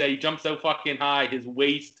 And he said he jumped so fucking high, his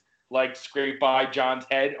waist like scraped by John's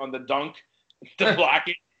head on the dunk to block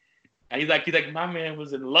it. And he's like, my man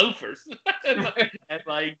was in loafers. and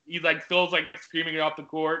like, he's like, Phil's like screaming it off the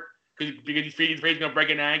court because he's afraid he's gonna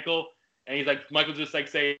break an ankle. And he's like, Michael's just like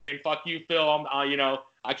saying, "Fuck you, Phil. I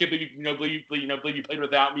can't believe you played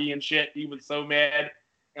without me and shit." He was so mad.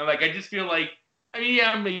 And like, I just feel like,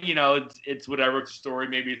 it's whatever. It's a story.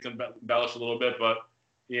 Maybe it's embellished a little bit, but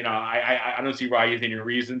I don't see why you think a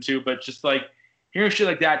reason to. But just like hearing shit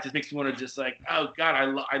like that just makes me want to just like, oh God, I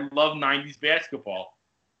love '90s basketball.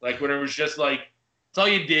 Like when it was just like, it's all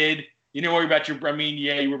you did. You didn't worry about you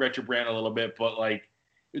worry about your brand a little bit, but like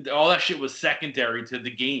all that shit was secondary to the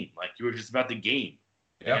game. Like you were just about the game.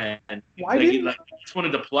 Yeah. And you just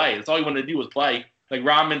wanted to play. That's all you wanted to do was play. Like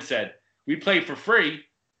Rodman said, we play for free.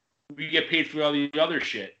 We get paid for all the other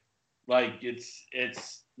shit. Like it's I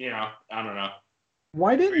don't know.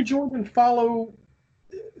 Why didn't Jordan follow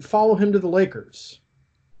him to the Lakers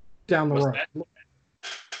down the road?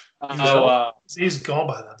 He's gone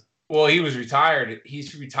by then. Well, he was retired.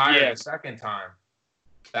 He's retired the second time.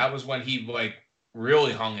 That was when he like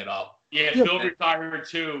really hung it up. Yeah, Phil retired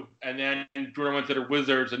too, and then Jordan went to the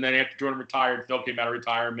Wizards, and then after Jordan retired, Phil came out of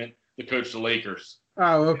retirement to coach the Lakers.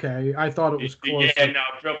 Oh, okay. I thought it was close. Yeah, no,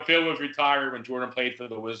 Phil was retired when Jordan played for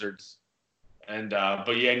the Wizards, and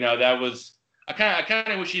but yeah, no, that was. I kind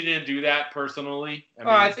of wish he didn't do that personally.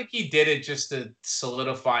 I think he did it just to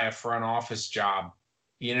solidify a front office job.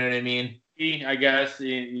 You know what I mean? I guess and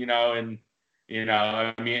he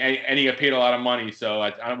got paid a lot of money. So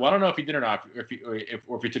I don't know if he did or not, if he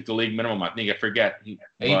took the league minimum. I forget. He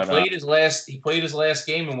played his last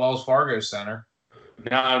game in Wells Fargo Center.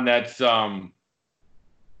 No, and that's no,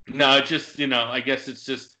 it's just I guess it's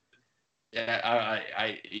just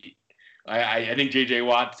I think J.J.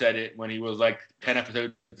 Watt said it when he was like 10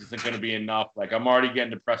 episodes isn't going to be enough. Like I'm already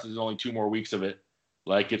getting depressed. There's only 2 more weeks of it.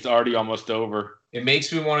 Like it's already almost over. It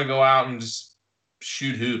makes me want to go out and just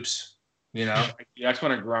shoot hoops. I just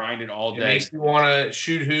want to grind it all day. It makes me want to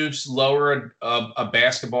shoot hoops, lower a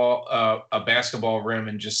basketball rim,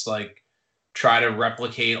 and just like try to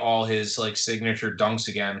replicate all his like signature dunks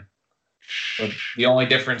again. But the only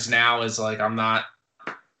difference now is like I'm not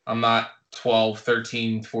 12,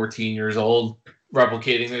 13, 14 years old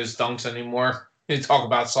replicating those dunks anymore. You talk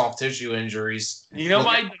about soft tissue injuries.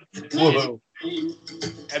 Whoa.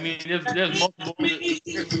 I mean, there's multiple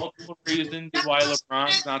reasons why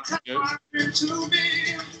LeBron's not the GOAT.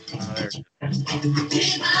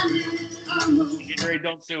 Gatorade,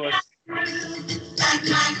 don't sue us.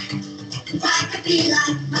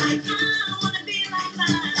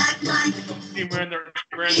 We're in the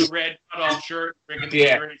red cutoff shirt, drinking the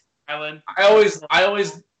Gatorade Island. I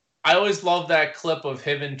always love that clip of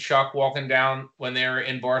him and Chuck walking down when they were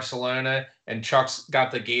in Barcelona, and Chuck's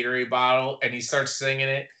got the Gatorade bottle, and he starts singing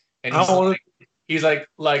it, and he's like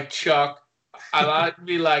Chuck. I like to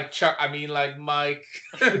be like Chuck. I mean, like Mike.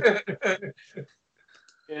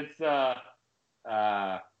 It's no,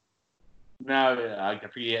 I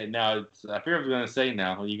forget. No, I forget what I was gonna say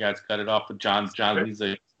now. You guys cut it off with John's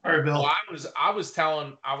music. All right, Bill. Well, I was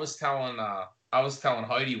telling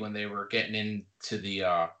Heidi when they were getting into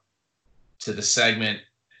the segment,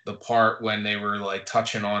 the part when they were like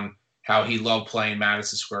touching on how he loved playing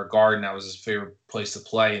Madison Square Garden. That was his favorite place to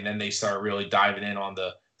play. And then they started really diving in on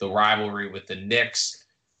the rivalry with the Knicks,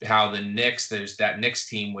 how the Knicks, there's that Knicks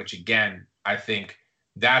team, which again, I think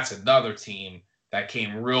that's another team that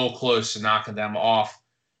came real close to knocking them off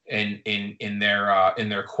in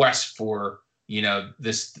their quest for,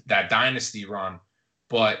 that dynasty run.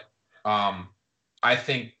 But I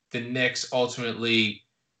think the Knicks ultimately,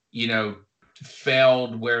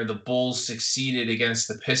 failed where the Bulls succeeded against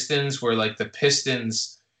the Pistons, where like the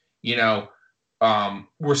Pistons,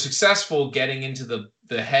 were successful getting into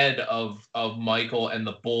the head of Michael and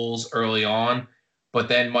the Bulls early on, but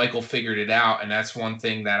then Michael figured it out, and that's one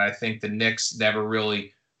thing that I think the Knicks never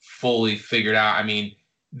really fully figured out. I mean,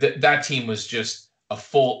 that team was just a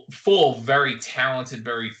full, very talented,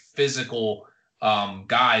 very physical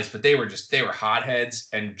guys, but they were hotheads,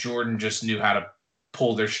 and Jordan just knew how to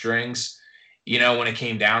pull their strings. When it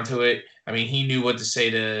came down to it, I mean, he knew what to say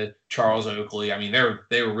to Charles Oakley. I mean,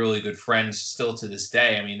 they were really good friends still to this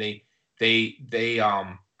day. I mean,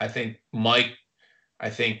 I think Mike,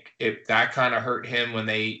 that kind of hurt him when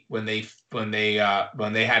they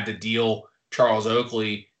had to deal Charles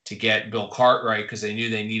Oakley to get Bill Cartwright, because they knew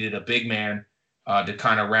they needed a big man to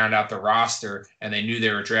kind of round out the roster, and they knew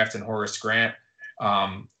they were drafting Horace Grant,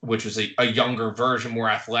 which was a younger version, more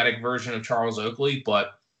athletic version of Charles Oakley.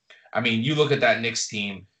 But I mean, you look at that Knicks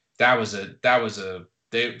team. That was a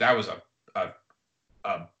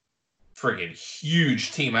friggin'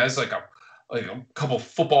 huge team. That was like a couple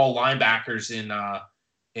football linebackers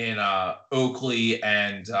in Oakley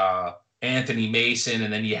and Anthony Mason,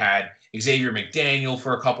 and then you had Xavier McDaniel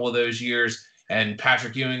for a couple of those years, and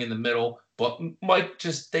Patrick Ewing in the middle. But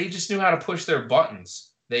they just knew how to push their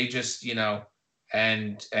buttons. They just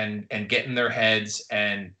and get in their heads,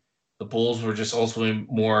 and the Bulls were just ultimately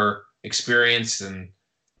more experienced and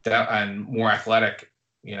more athletic,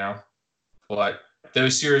 But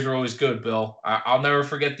those series were always good, Bill. I'll never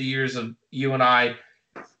forget the years of you and I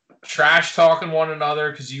trash talking one another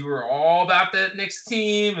because you were all about that Knicks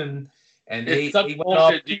team, and they went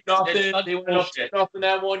up 2-0. They went up 2-0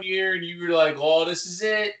 that one year, and you were like, "Oh, this is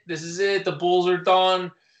it. The Bulls are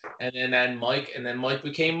done." And then Mike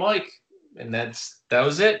became Mike, and that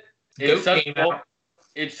was it.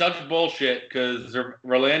 It's such bullshit because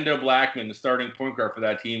Rolando Blackman, the starting point guard for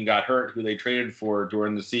that team, got hurt, who they traded for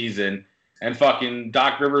during the season. And fucking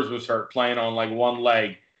Doc Rivers was hurt playing on like one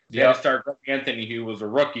leg. They had to start Greg Anthony, who was a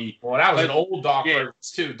rookie. Well, that was an old Doc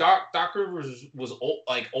Rivers, too. Doc Rivers was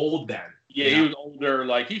old then. Yeah, he was older.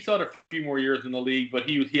 Like, he still had a few more years in the league, but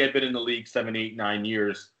he had been in the league 7, 8, 9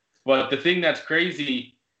 years. But the thing that's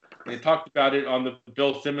crazy, they talked about it on the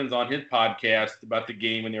Bill Simmons on his podcast about the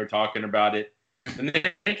game when they were talking about it.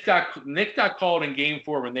 The Knicks got called in Game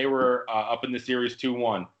 4 when they were up in the series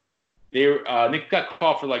 2-1. Knicks got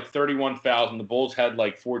called for like 31 fouls, and the Bulls had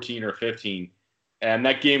like 14 or 15. And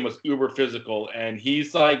that game was uber physical. And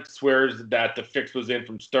he's like swears that the fix was in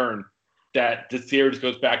from Stern, that the series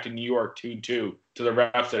goes back to New York 2-2 to the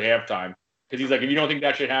refs at halftime. Because he's like, if you don't think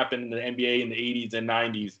that should happen in the NBA in the 80s and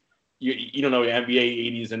 90s, you don't know the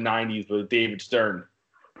NBA 80s and 90s with David Stern.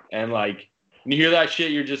 And like, when you hear that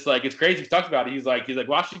shit, you're just like, it's crazy. He talks about it. He's like,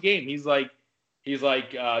 watch the game. He's like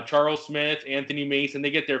Charles Smith, Anthony Mason.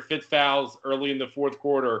 They get their fifth fouls early in the fourth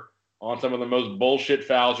quarter on some of the most bullshit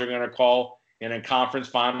fouls you're going to call in a conference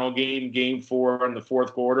final game, Game 4 in the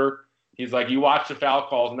fourth quarter. He's like, you watch the foul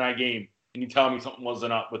calls in that game, and you tell me something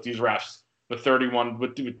wasn't up with these refs with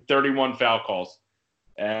 31 foul calls.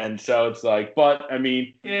 And so it's like, but I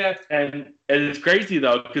mean, yeah. And it's crazy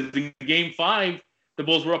though, because in Game 5, the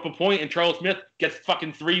Bulls were up a point, and Charles Smith gets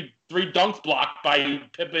fucking three dunks blocked by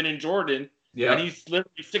Pippen and Jordan. Yeah. And he's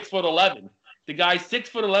literally 6'11". The guy's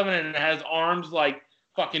 6'11" and has arms like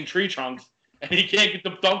fucking tree trunks, and he can't get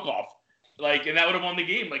the dunk off. Like, and that would have won the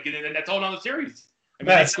game. Like, and that's all on the series. I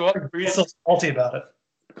mean, Bill's still salty about it.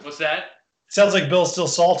 What's that? Sounds like Bill's still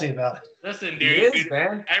salty about it. Listen, dude. He is,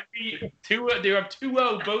 man. They're up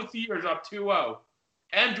 2-0 both years, up 2-0.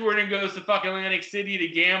 And Jordan goes to fucking Atlantic City to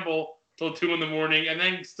gamble till 2 a.m, and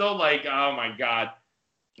then still like, oh my god,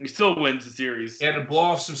 he still wins the series. He had to blow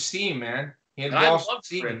off some steam, man. He had to blow off some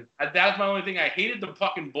steam. That's my only thing. I hated the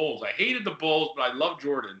fucking Bulls. I hated the Bulls, but I love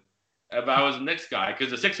Jordan. If I was a Knicks guy,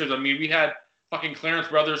 because the Sixers, I mean, we had fucking Clarence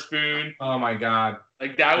Weatherspoon. Oh my god,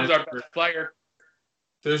 like that was our best player.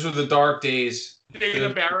 Those were the dark days.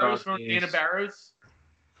 Dana Barrows.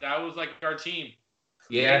 That was like our team.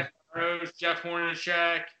 Yeah. Dana Barrows, Jeff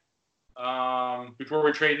Hornacek. Before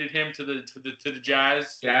we traded him to the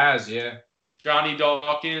Jazz. Jazz, yeah. Johnny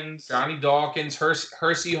Dawkins,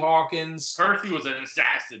 Hersey Hawkins. Hersey was an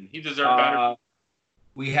assassin. He deserved better.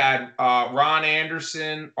 We had Ron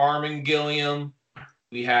Anderson, Armin Gilliam.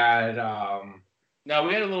 We had now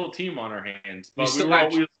we had a little team on our hands, but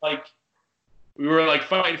we were like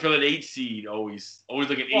fighting for that 8 seed always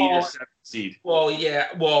like an 8 or 7 seed. Well, yeah,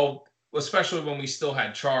 especially when we still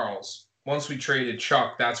had Charles. Once we traded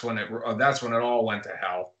Chuck, that's when it all went to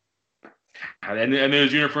hell. And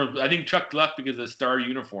those uniforms, I think Chuck left because of star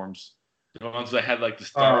uniforms. The ones that had like the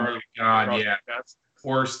star. Oh my God, yeah.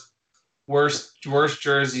 Worst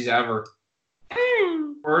jerseys ever.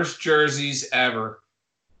 Worst jerseys ever.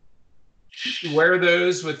 You wear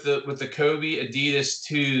those with the Kobe Adidas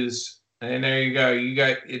 2s, and there you go. You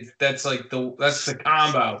got it. That's the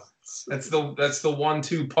combo. That's the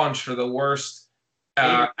 1-2 punch for the worst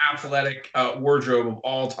athletic wardrobe of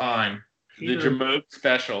all time. The Jamoke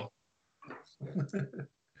special.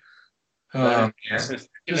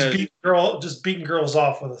 Just beating girls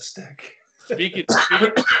off with a stick. Speaking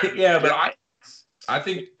yeah, but I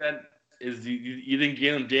think that is. You think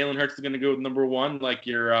Jalen Hurts is going to go with number one, like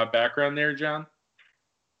your background there, John?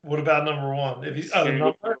 What about number one? If he's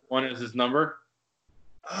number one is his number.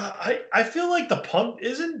 I feel like the punt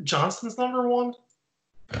isn't Johnston's number one.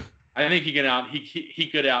 I think he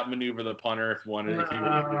could outmaneuver the punter if wanted.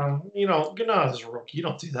 You're not as a rookie. You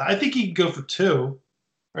don't do that. I think he can go for 2,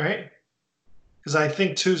 right? Because I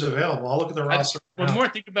think 2's available. I'll look at the roster. One more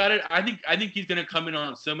think about it. I think he's going to come in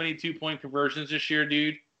on so many 2-point conversions this year,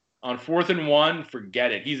 dude. On 4th and 1,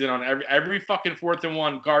 forget it. He's in on every fucking 4th and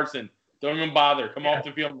 1. Carson, don't even bother. Come off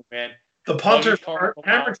the field, man. The punter,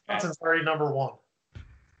 Cameron Johnson's already number 1.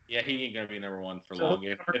 Yeah, he ain't going to be number 1 for long.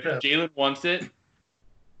 If Jalen wants it.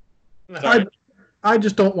 I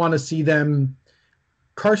just don't want to see them.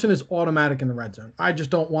 Carson is automatic in the red zone. I just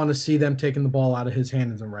don't want to see them taking the ball out of his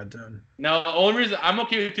hands in the red zone. No, the only reason I'm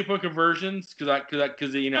okay with 2-point conversions because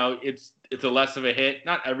it's a less of a hit.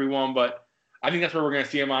 Not everyone, but I think that's where we're going to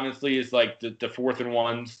see him. Honestly, is like the 4th and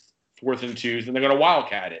 1s, 4th and 2s, and they're going to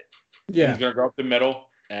wildcat it. Yeah, he's going to go up the middle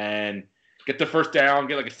and get the first down,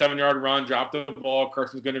 get like a 7-yard run, drop the ball.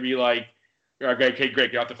 Carson's going to be like, okay,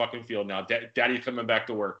 great, get off the fucking field now. Daddy's coming back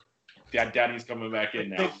to work. Daddy's coming back in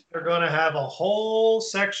now. They're going to have a whole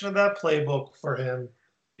section of that playbook for him.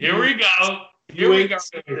 Here we go.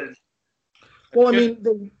 Well, I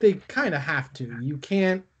mean, they kind of have to. You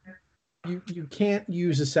can't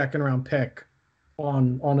use a 2nd-round pick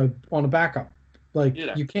on a backup. Like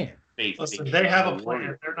you can't. Listen, they have a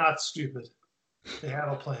plan. They're not stupid. They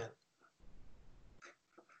have a plan.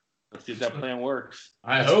 Let's see if that plan works.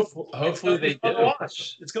 Hopefully they do.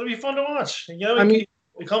 It's going to be fun to watch. I mean.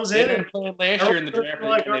 It comes in and plan last year in the draft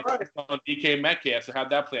they passed on DK Metcalf. So how'd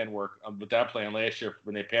that plan work with that plan last year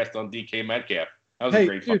when they passed on DK Metcalf? That was a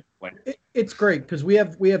great plan. It's great because we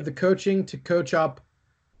have the coaching to coach up.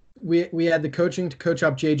 We had the coaching to coach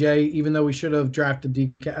up JJ, even though we should have drafted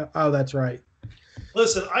DK. Oh, that's right.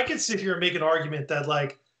 Listen, I can sit here and make an argument that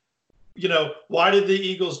why did the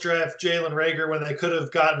Eagles draft Jalen Reagor when they could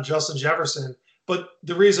have gotten Justin Jefferson? But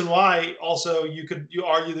the reason why, also, you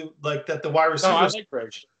argue that the wide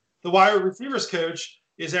receivers coach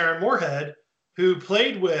is Aaron Moorhead, who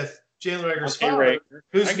played with Jalen Reagor's father,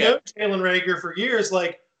 who's known Jalen Reagor for years.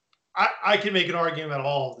 I can make an argument about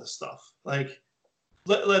all of this stuff. Let's.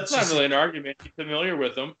 It's not really an argument. He's familiar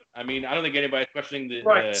with them. I mean, I don't think anybody's questioning the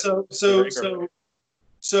right.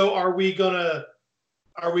 So are we gonna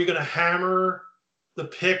hammer the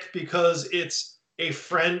pick because it's a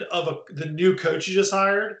friend of the new coach you just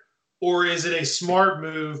hired, or is it a smart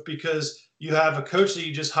move because you have a coach that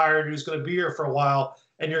you just hired who's going to be here for a while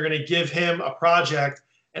and you're going to give him a project,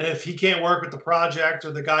 and if he can't work with the project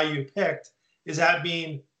or the guy you picked, does that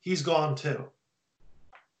mean he's gone too?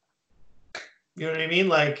 You know what I mean?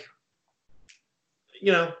 Well,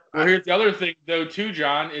 here's the other thing though too,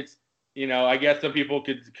 John. It's I guess some people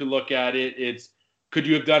could look at it. It's could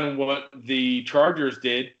you have done what the Chargers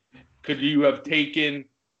did? Could you have taken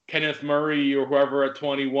Kenneth Murray or whoever at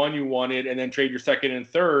 21 you wanted and then trade your 2nd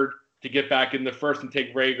and 3rd to get back in the 1st and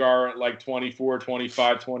take Reagor at 24,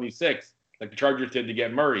 25, 26, like the Chargers did to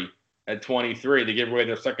get Murray at 23. They gave away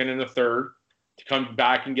their 2nd and the 3rd to come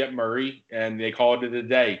back and get Murray, and they called it a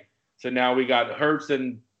day. So now we got Hurts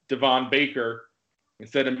and Devon Baker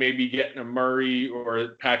instead of maybe getting a Murray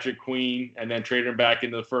or Patrick Queen and then trading him back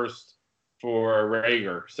into the 1st for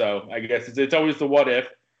Reagor. So I guess it's always the what if.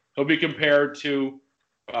 He'll be compared to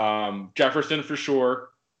Jefferson for sure.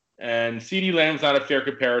 And CeeDee Lamb's not a fair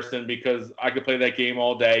comparison because I could play that game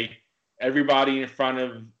all day. Everybody in front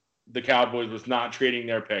of the Cowboys was not trading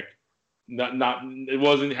their pick. It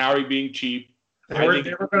wasn't Harry being cheap.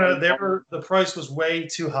 The price was way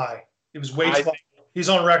too high. It was way too high. He's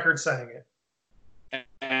on record saying it.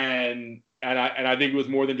 And I think it was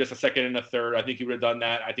more than just a 2nd and a 3rd. I think he would have done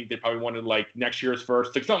that. I think they probably wanted next year's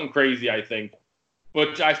 1st, something crazy, I think.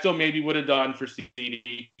 But I still maybe would have done for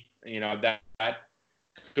CD. That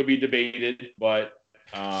could be debated. But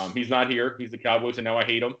he's not here. He's the Cowboys, and now I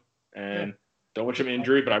hate him. And don't wish him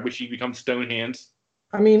injury, but I wish he becomes stone hands.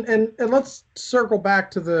 I mean, and let's circle back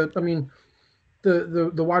to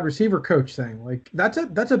the wide receiver coach thing. Like that's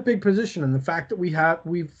a big position, and the fact that we've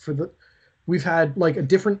had like a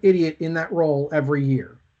different idiot in that role every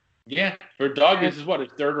year. Yeah, for Doug, this is what his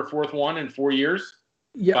third or fourth one in 4 years.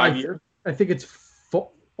 Yeah, 5 years. I think it's 4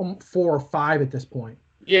 or 5 at this point.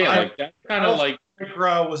 Yeah, like that's kind of like Mike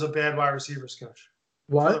Groh was a bad wide receivers coach.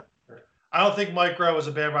 What? I don't think Mike Groh was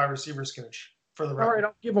a bad wide receivers coach. For the record. All right,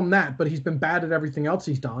 I'll give him that, but he's been bad at everything else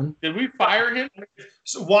he's done. Did we fire him?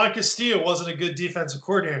 So Juan Castillo wasn't a good defensive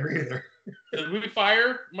coordinator either. Did we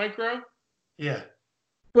fire Mike Groh? Yeah.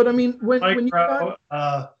 But I mean, when Mike you Groh,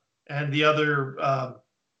 and the other,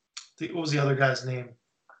 what was the other guy's name?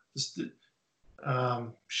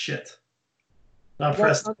 Shit. Not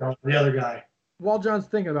Preston, the other guy. While John's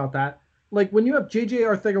thinking about that, like when you have J.J.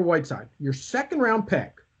 Arcega-Whiteside, your second-round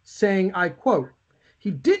pick, saying, I quote, he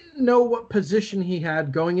didn't know what position he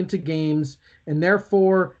had going into games and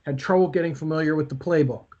therefore had trouble getting familiar with the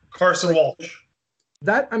playbook. Carson Walsh.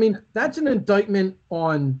 That's an indictment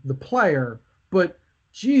on the player, but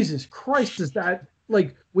Jesus Christ, is that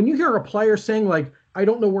like when you hear a player saying like, I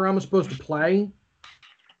don't know where I'm supposed to play?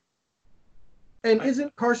 And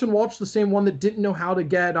isn't Carson Walsh the same one that didn't know how to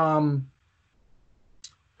get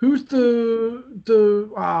who's the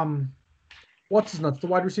what's his nuts? The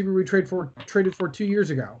wide receiver we traded for 2 years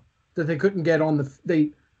ago that they couldn't get on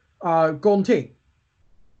Golden Tate.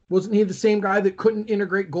 Wasn't he the same guy that couldn't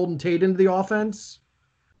integrate Golden Tate into the offense?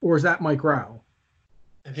 Or is that Mike Groh?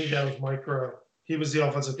 I think that was Mike Groh. He was the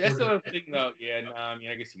offensive That's the coordinator. other thing, though. Yeah, no, I mean,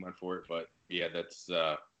 I guess he went for it, but yeah,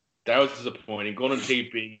 that was disappointing. Golden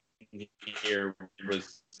Tate being here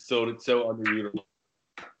was so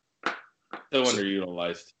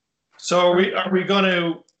underutilized. So are we going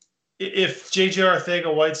to? If J.J.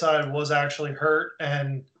 Arcega-Whiteside was actually hurt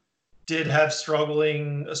and did have a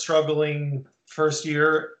struggling first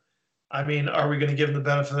year, I mean, are we going to give him the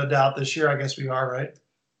benefit of the doubt this year? I guess we are, right?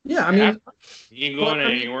 Yeah, I mean, he ain't going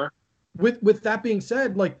anywhere. With that being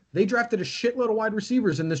said, like they drafted a shitload of wide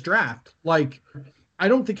receivers in this draft. Like, I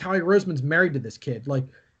don't think Howie Roseman's married to this kid. Like,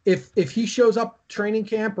 if he shows up training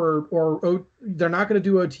camp or they're not going to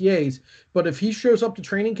do OTAs, but if he shows up to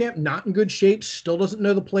training camp not in good shape, still doesn't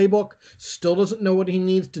know the playbook, still doesn't know what he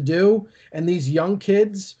needs to do, and these young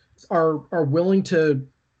kids are willing to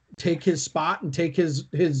take his spot and take his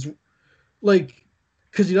like,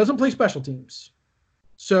 because he doesn't play special teams.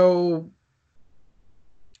 So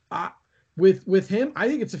with him, I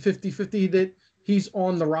think it's a 50-50 that he's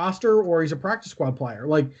on the roster or he's a practice squad player.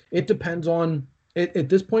 Like, it depends on at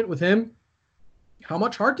this point with him, how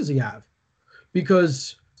much heart does he have?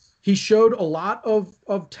 Because he showed a lot of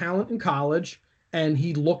talent in college and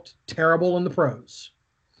he looked terrible in the pros.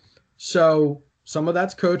 So some of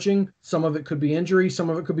that's coaching, some of it could be injury, some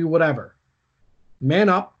of it could be whatever. Man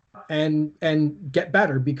up and get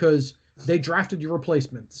better, because they drafted your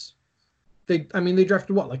replacements. They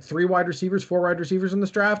drafted what, like 4 wide receivers in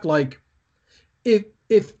this draft? Like,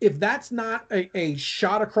 if that's not a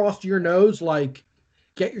shot across your nose, like,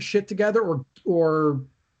 get your shit together or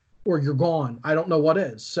you're gone. I don't know what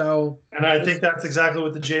is. So, and I think that's exactly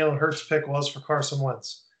what the Jalen Hurts pick was for Carson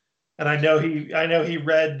Wentz. And I know he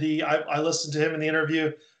read I listened to him in the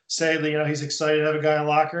interview say that, he's excited to have a guy in the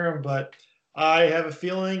locker room, but I have a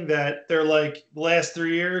feeling that they're like, the last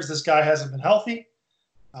 3 years, this guy hasn't been healthy.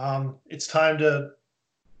 It's time to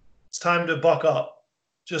buck up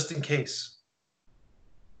just in case.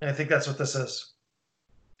 And I think that's what this is.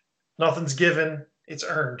 Nothing's given, it's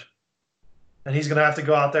earned. And he's going to have to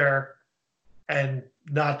go out there and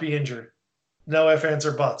not be injured. No ifs, ands,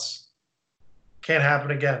 or buts. Can't happen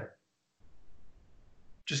again.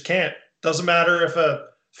 Just can't. Doesn't matter if a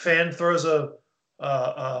fan throws a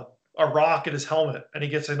rock at his helmet and he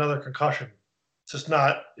gets another concussion.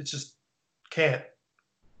 It just can't.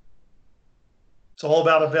 It's all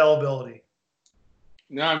about availability.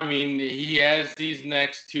 No, I mean, he has these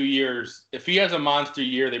next 2 years. If he has a monster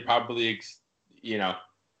year, they probably,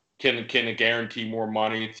 can guarantee more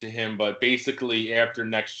money to him. But basically, after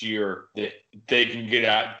next year, they can get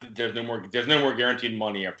out. There's no more guaranteed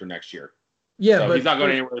money after next year. Yeah, so but he's not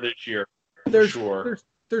going anywhere this year. There's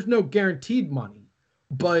no guaranteed money,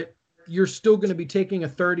 but you're still going to be taking a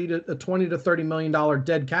 $20 to $30 million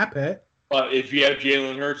dead cap hit. But if you have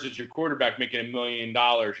Jalen Hurts as your quarterback making $1 million,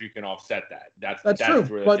 you can offset that. That's true.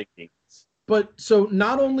 Where the thinking is. But so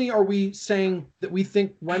not only are we saying that we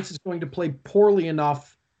think Wentz is going to play poorly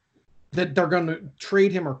enough that they're going to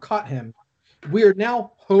trade him or cut him, we are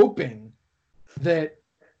now hoping that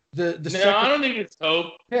the I don't think it's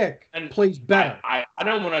hope pick plays better. I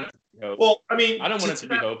don't want it to be hope. Well, I mean, I don't want it to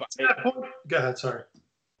be hope. Go ahead, sorry.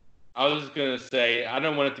 I was just going to say, I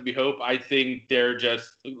don't want it to be hope. I think they're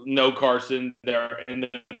just no Carson. They're in the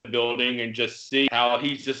building and just see how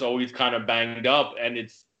he's just always kind of banged up. And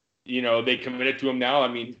it's, they committed to him now. I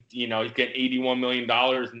mean, he's getting $81 million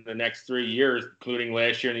in the next 3 years, including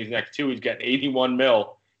last year and these next 2. He's getting 81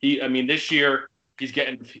 mil. This year he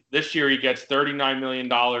gets $39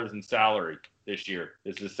 million in salary this year.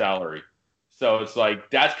 This is salary. So it's like,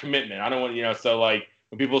 that's commitment. I don't want, so like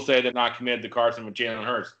when people say they're not committed to Carson with Jalen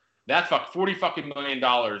Hurts, that's $40 million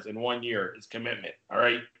in 1 year is commitment. All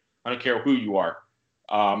right. I don't care who you are.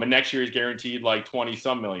 And next year he's guaranteed like 20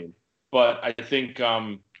 some million. But I think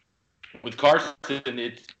with Carson,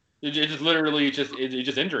 it's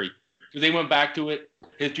just injury. Because they went back to it.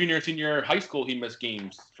 His junior and senior year of high school, he missed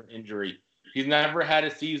games for injury. He's never had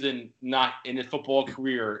a season not in his football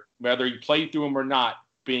career, whether he played through him or not,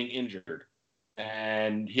 being injured.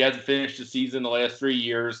 And he hasn't finished the season the last 3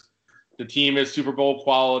 years. The team is Super Bowl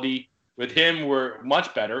quality. With him, we're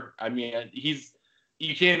much better. I mean,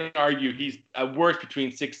 you can't argue he's at worst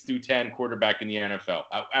between 6 through 10 quarterback in the NFL,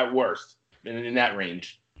 at worst, in that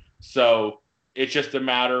range. So it's just a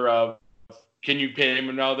matter of, can you pay him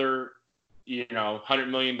another, $100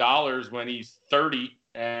 million when he's 30?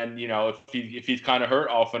 And, if he's kind of hurt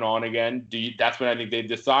off and on again, that's when I think they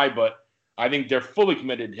decide. But I think they're fully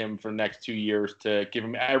committed to him for the next 2 years to give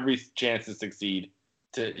him every chance to succeed,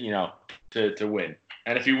 to win.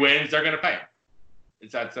 And if he wins, they're going to pay him.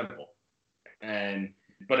 It's that simple.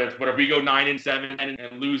 But if we go 9-7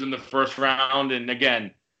 and lose in the first round, and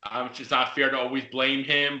again, it's just not fair to always blame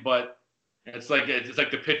him. But it's like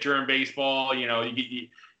the pitcher in baseball.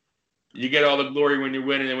 You get all the glory when you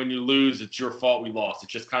win, and then when you lose, it's your fault we lost.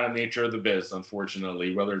 It's just kind of nature of the biz,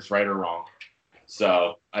 unfortunately, whether it's right or wrong.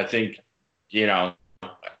 So I think,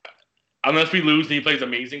 unless we lose and he plays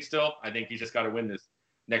amazing still, I think he's just got to win this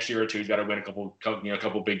next year or two. He's got to win a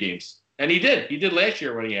couple big games. And he did. He did last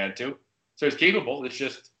year when he had to. So he's capable. It's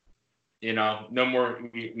just, no more.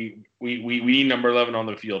 We need number 11 on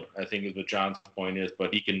the field, I think is what John's point is.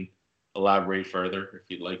 But he can elaborate further if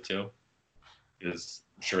you'd like to. Because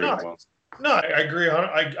I'm sure he wants. No, I agree.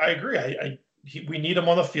 I agree. We need him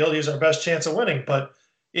on the field. He's our best chance of winning. But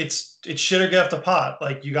it should have got the pot.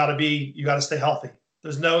 Like you got to stay healthy.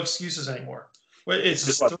 There's no excuses anymore. It's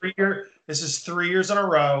just 3 years. This is 3 years in a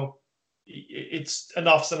row. It's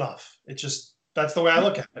enough's enough. It's just, that's the way I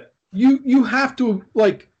look at it. You have to,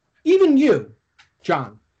 like, even you,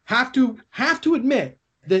 John, have to admit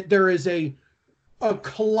that there is a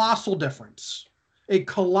colossal difference. A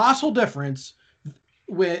colossal difference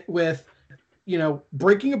with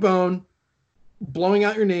breaking a bone, blowing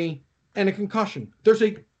out your knee, and a concussion. There's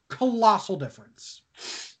a colossal difference.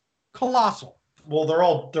 Colossal. Well,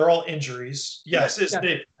 they're all injuries. Yes,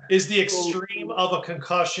 is the extreme of a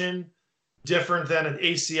concussion different than an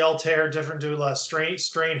ACL tear, different to a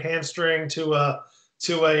strained hamstring, to a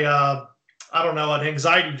I don't know, an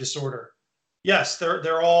anxiety disorder? Yes,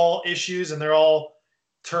 they're all issues, and they're all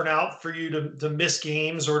turn out for you to miss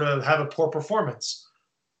games or to have a poor performance.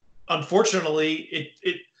 Unfortunately,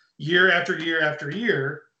 it year after year after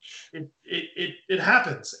year, it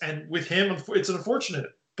happens. And with him, it's unfortunate,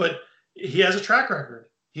 but he has a track record.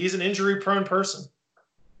 He's an injury-prone person.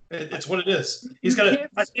 It's what it is. He's got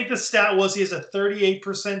I think the stat was he has a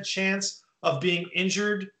 38% chance of being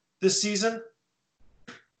injured this season.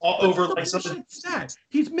 Over like something.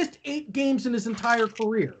 He's missed 8 games in his entire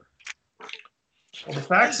career. Well, the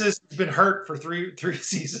fact is he's been hurt for three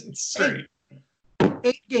seasons straight.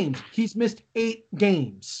 8 games. He's missed 8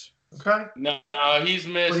 games. Okay. No, he's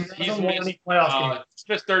missed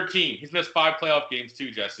 13. He's missed 5 playoff games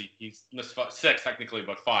too, Jesse. He's missed 6 technically,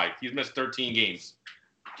 but 5. He's missed 13 games.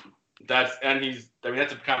 That's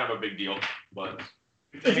kind of a big deal, but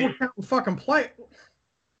if we're counting fucking play.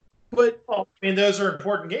 But those are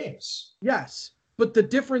important games. Yes, but the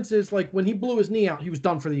difference is, like, when he blew his knee out, he was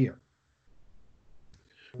done for the year.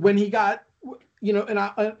 When he got,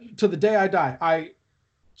 and to the day I die,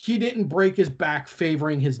 he didn't break his back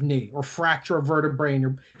favoring his knee or fracture a vertebrae.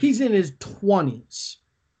 He's in his 20s.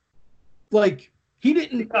 Like, he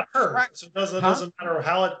got hurt. So it doesn't matter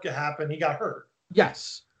how it happened. He got hurt.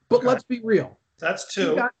 Yes, but let's be real. That's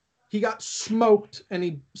 2. He got smoked,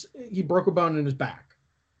 and he broke a bone in his back.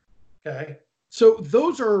 Okay. So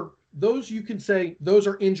those you can say those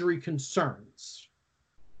are injury concerns.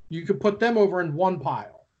 You could put them over in one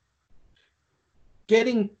pile.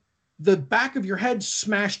 Getting the back of your head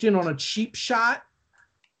smashed in on a cheap shot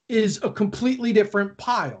is a completely different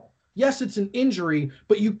pile. Yes, it's an injury,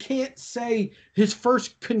 but you can't say his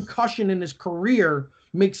first concussion in his career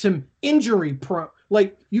makes him injury prone.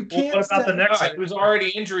 Like, you can't. What about the next? He was already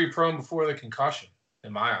injury prone before the concussion.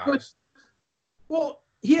 in my eyes. Well,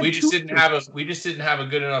 we just didn't have a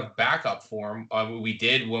good enough backup for him. We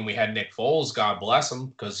did when we had Nick Foles, God bless him,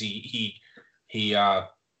 because he got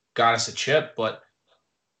us a chip. But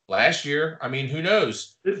last year, I mean, who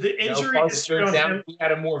knows? The injury history on him. We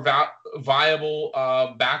had a more viable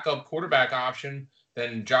backup quarterback option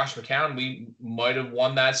than Josh McCown. We might have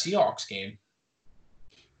won that Seahawks game.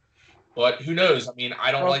 But who knows? I mean,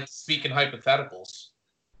 I don't like to speak in hypotheticals.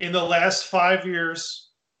 In the last 4 years,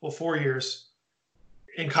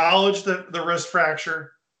 in college, the wrist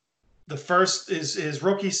fracture. The first is his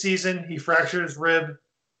rookie season. He fractured his rib.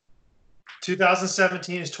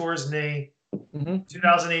 2017, he tore his knee.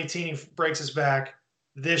 2018, he breaks his back.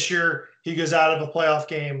 This year, he goes out of a playoff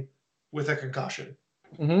game with a concussion.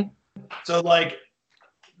 So, like,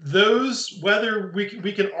 whether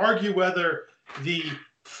we can argue whether the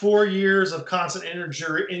 4 years of constant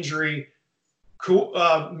injury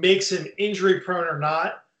makes him injury prone or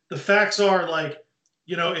not. The facts are, like,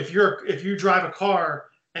 you know, if you drive a car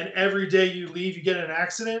and every day you leave you get in an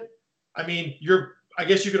accident, I mean, I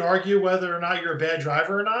guess you could argue whether or not you're a bad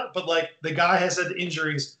driver or not, but like the guy has had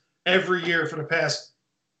injuries every year for the past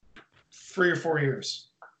 3 or 4 years.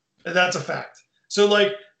 And that's a fact. So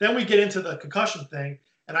like then we get into the concussion thing,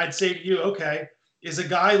 and I'd say to you, okay, is a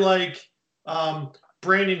guy like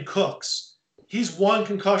Brandon Cooks, he's one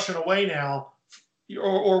concussion away now,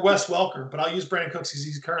 or Wes Welker, but I'll use Brandon Cooks because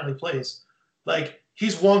he currently plays. Like,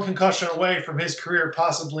 he's one concussion away from his career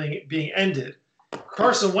possibly being ended.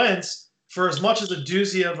 Carson Wentz, for as much as a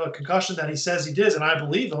doozy of a concussion that he says he did, and I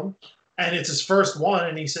believe him, and it's his first one,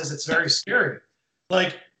 and he says it's very scary.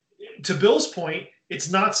 Like, to Bill's point, it's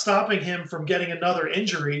not stopping him from getting another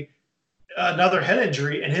injury, another head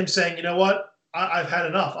injury, and him saying, you know what, I've had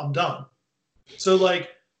enough, I'm done. So,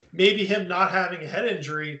 like, maybe him not having a head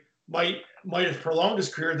injury might have prolonged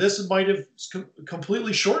his career. This might have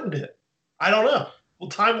completely shortened it. I don't know. Well,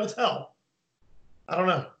 time will tell. I don't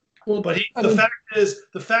know. Well, but the fact is,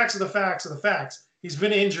 the facts are the facts are the facts. He's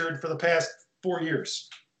been injured for the past 4 years.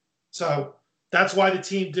 So that's why the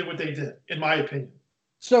team did what they did, in my opinion.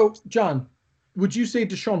 So, John, would you say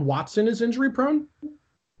Deshaun Watson is injury prone?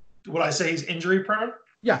 Would I say he's injury prone?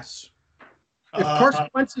 Yes. If Carson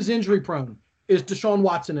Wentz is injury prone, is Deshaun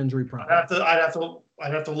Watson injury prone? I'd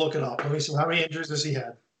have to look it up. Let me see, how many injuries has he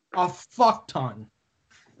had? A fuck ton.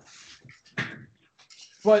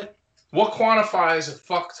 But what quantifies a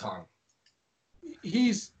fuck ton?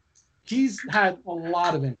 He's had a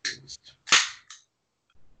lot of injuries.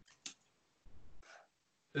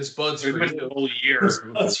 This Bud's for the whole year.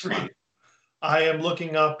 That's for you. I am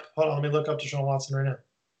looking up. Hold on, let me look up Deshaun Watson right now.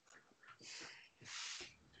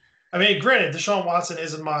 I mean, granted, Deshaun Watson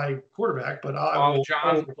isn't my quarterback, but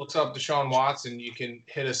John looks up Deshaun Watson. You can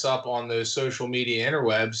hit us up on those social media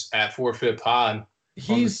interwebs at Forfeit Pod.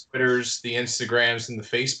 He's the Twitters, the Instagrams, and the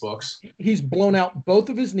Facebooks. He's blown out both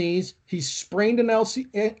of his knees. He's sprained an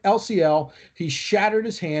LCL. He shattered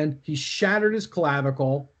his hand. He shattered his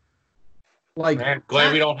clavicle. Like, man,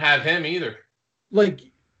 glad we don't have him either. Like,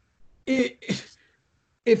 if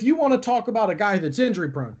you want to talk about a guy that's injury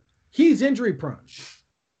prone, he's injury prone.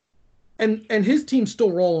 And his team's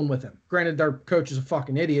still rolling with him. Granted, their coach is a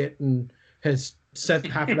fucking idiot and has set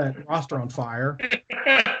half of that roster on fire.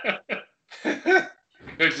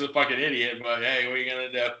 Coach is a fucking idiot, but hey, what are you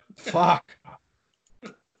gonna do? Fuck.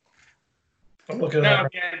 I'm looking at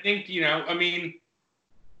I think, you know, I mean,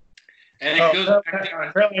 and it goes back down.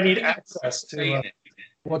 Apparently, I need access to.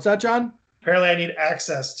 What's that, John? Apparently, I need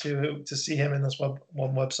access to see him in this one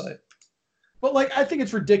website. But, like, I think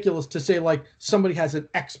it's ridiculous to say, like, somebody has an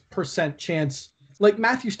X% chance. Like,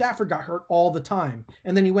 Matthew Stafford got hurt all the time.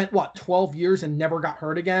 And then he went, 12 years and never got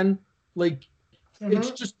hurt again? Like,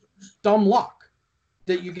 It's just dumb luck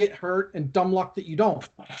that you get hurt and dumb luck that you don't.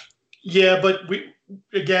 Yeah, but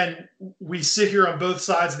we sit here on both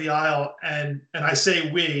sides of the aisle, and I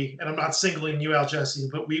say we, and I'm not singling you out, Jesse,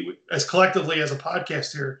 but we as collectively as a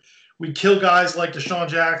podcast here, we kill guys like Deshaun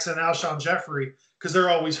Jackson and Alshon Jeffrey because they're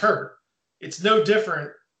always hurt. It's no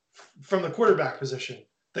different from the quarterback position.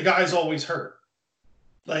 The guy's always hurt.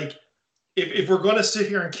 Like, if we're going to sit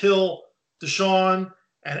here and kill Deshaun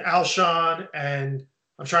and Alshon, and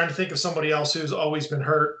I'm trying to think of somebody else who's always been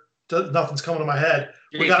hurt. Nothing's coming to my head.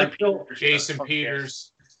 We got to kill Jason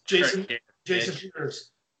Peters. Jason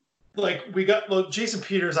Peters. Like, Jason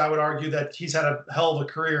Peters, I would argue that he's had a hell of a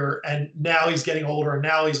career, and now he's getting older, and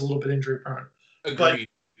now he's a little bit injury prone. Agreed.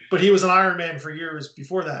 But he was an Iron Man for years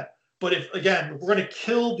before that. But if we're going to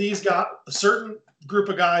kill these guys, a certain group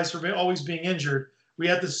of guys for always being injured, we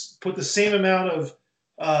have to put the same amount of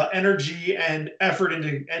energy and effort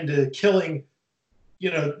into killing,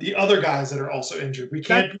 the other guys that are also injured. We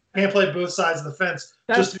can't play both sides of the fence.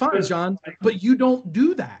 That's fine, John, but you don't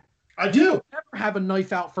do that. I do. You don't ever have a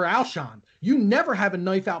knife out for Alshon. You never have a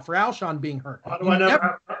knife out for Alshon being hurt. How do I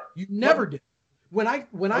never? You never did. When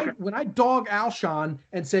I dog Alshon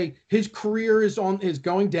and say his career is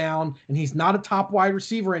going down and he's not a top wide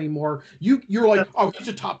receiver anymore, you're like, oh, he's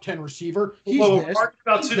a top 10 receiver. You're arguing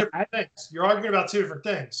about two different things. You're arguing about two different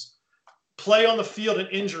things. Play on the field and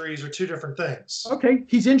injuries are two different things. Okay,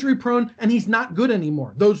 he's injury prone and he's not good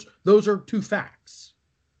anymore. Those are two facts.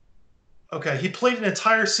 Okay, he played an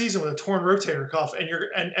entire season with a torn rotator cuff,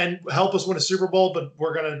 and help us win a Super Bowl, but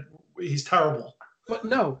he's terrible. But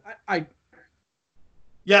no,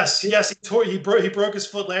 Yes, he broke his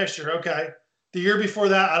foot last year. Okay, the year before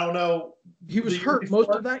that, I don't know. He was hurt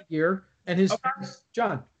most of that year, and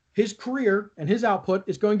his career and his output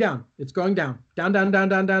is going down. It's going down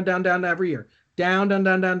every year. Down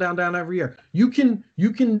every year. You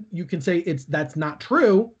can say that's not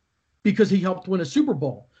true because he helped win a Super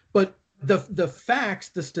Bowl, but the facts,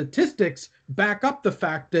 the statistics back up the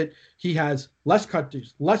fact that he has less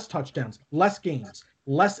catches, less touchdowns, less games,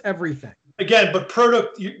 less everything. Again, but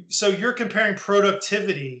so you're comparing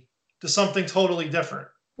productivity to something totally different.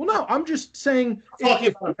 Well, no, I'm just saying. Talking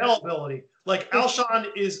about availability. Like Alshon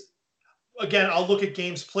is, again, I'll look at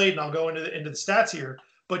games played and I'll go into the stats here,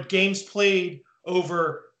 but games played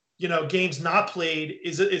over, games not played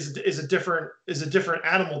is a different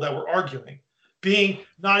animal that we're arguing. Being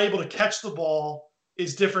not able to catch the ball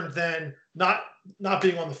is different than not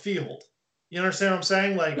being on the field. You understand what I'm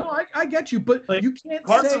saying? Like, no, I get you, but you can't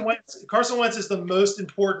Carson Wentz is the most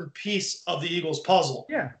important piece of the Eagles puzzle.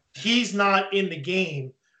 Yeah. He's not in the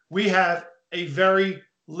game. We have a very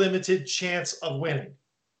limited chance of winning.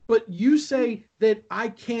 But you say that I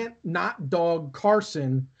can't not dog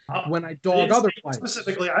Carson when I dog other players.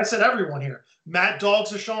 Specifically, I said everyone here. Matt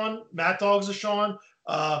dogs Deshaun.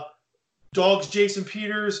 Dogs Jason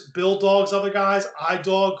Peters. Bill dogs other guys. I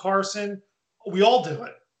dog Carson. We all do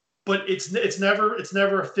it. But it's never a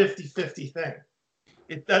 50-50 thing.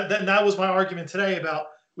 That was my argument today about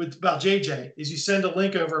JJ. Is you send a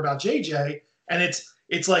link over about JJ and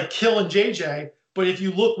it's like killing JJ. But if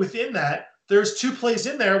you look within that, there's two plays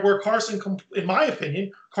in there where Carson, in my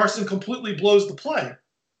opinion, completely blows the play.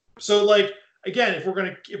 So like again, if we're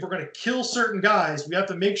gonna kill certain guys, we have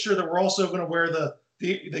to make sure that we're also going to wear the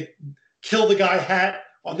kill the guy hat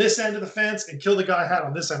on this end of the fence and kill the guy hat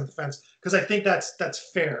on this end of the fence, because I think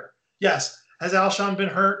that's fair. Yes. Has Alshon been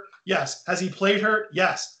hurt? Yes. Has he played hurt?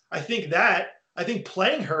 Yes. I think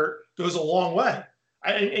playing hurt goes a long way.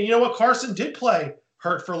 And you know what? Carson did play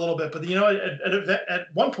hurt for a little bit, but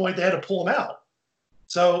at one point they had to pull him out.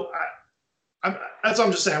 So that's what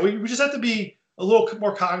I'm just saying. We just have to be a little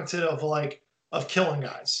more cognitive of killing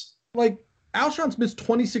guys. Like Alshon's missed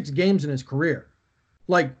 26 games in his career.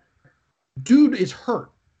 Like, dude is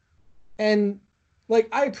hurt. And like,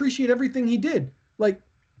 I appreciate everything he did. Like,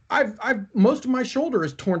 I've most of my shoulder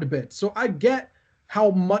is torn to bits. So I get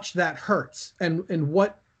how much that hurts and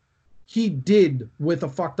what he did with a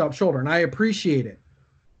fucked up shoulder. And I appreciate it.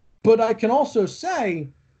 But I can also say,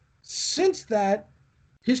 since that,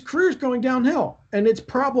 his career is going downhill. And it's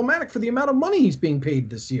problematic for the amount of money he's being paid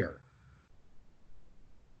this year.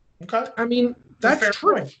 Okay. I mean, that's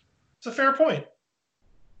true. Point. It's a fair point.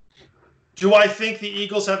 Do I think the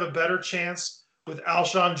Eagles have a better chance with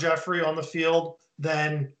Alshon Jeffrey on the field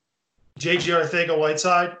than J.J.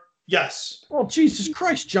 Arcega-Whiteside? Yes. Oh, Jesus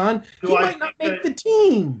Christ, John. He might not make the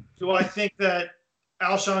team. Do I think that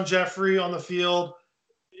Alshon Jeffrey on the field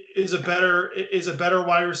is a better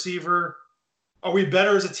wide receiver? Are we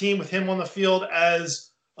better as a team with him on the field as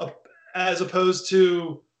opposed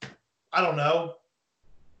to, I don't know,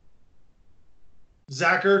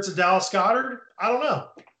 Zach Ertz and Dallas Goedert? I don't know.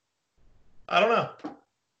 I don't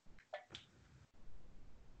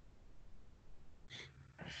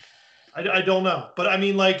know. But I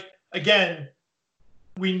mean, like, again,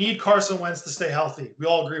 we need Carson Wentz to stay healthy. We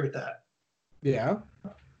all agree with that. Yeah.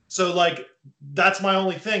 So, like, that's my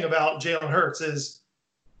only thing about Jalen Hurts is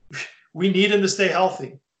we need him to stay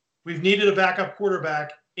healthy. We've needed a backup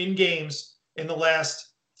quarterback in games in the last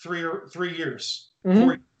 3 years. Mm-hmm.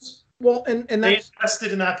 4 years. Well, and they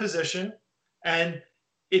invested in that position, and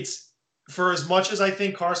it's for as much as I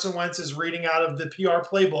think Carson Wentz is reading out of the PR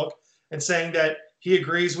playbook and saying that he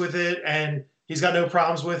agrees with it and he's got no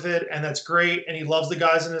problems with it, and that's great, and he loves the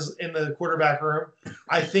guys in the quarterback room.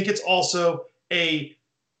 I think it's also a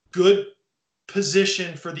good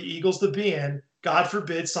position for the Eagles to be in. God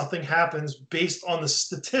forbid something happens based on the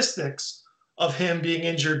statistics of him being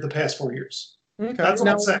injured the past 4 years. Okay. That's what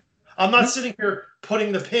I'm saying. I'm not sitting here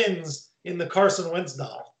putting the pins in the Carson Wentz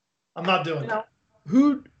doll. I'm not doing that.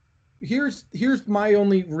 Here's my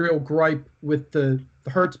only real gripe with the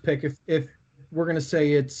Hurts pick. If we're gonna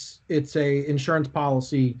say it's a insurance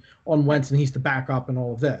policy on Wentz and he's the backup and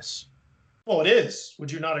all of this. Well, it is.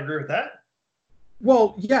 Would you not agree with that?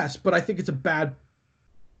 Well, yes, but I think it's a bad.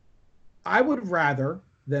 I would rather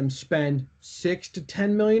them spend $6 to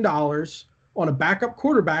 $10 million on a backup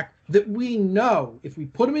quarterback that we know if we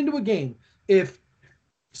put him into a game, if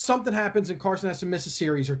something happens and Carson has to miss a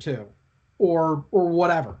series or two, or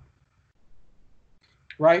whatever,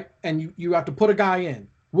 right? And you have to put a guy in.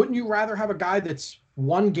 Wouldn't you rather have a guy that's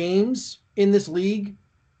won games in this league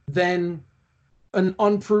than an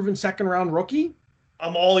unproven second-round rookie?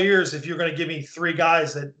 I'm all ears if you're going to give me 3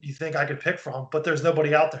 guys that you think I could pick from, but there's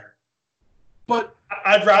nobody out there. But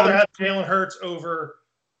I'd rather have Jalen Hurts over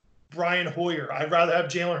Brian Hoyer. I'd rather have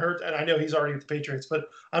Jalen Hurts, and I know he's already with the Patriots, but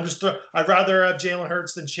I'd rather have Jalen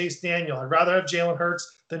Hurts than Chase Daniel. I'd rather have Jalen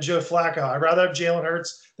Hurts than Joe Flacco. I'd rather have Jalen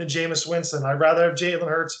Hurts than Jameis Winston. I'd rather have Jalen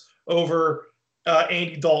Hurts over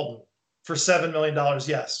Andy Dalton for $7 million.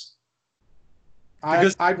 Yes.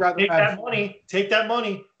 Because I'd rather take that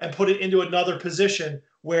money and put it into another position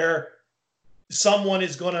where someone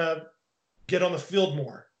is going to get on the field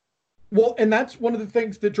more. Well, and that's one of the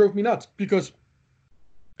things that drove me nuts, because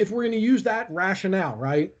if we're going to use that rationale,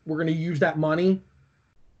 right, we're going to use that money,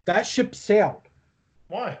 that ship sailed.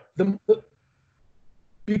 Why?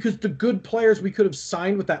 Because the good players we could have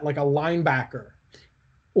signed with that, like a linebacker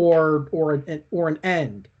or an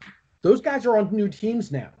end, those guys are on new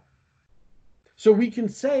teams now. So we can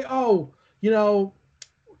say, oh, you know,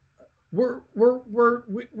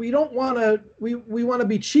 we don't want to we want to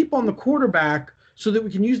be cheap on the quarterback so that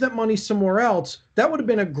we can use that money somewhere else. That would have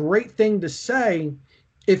been a great thing to say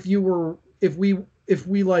if we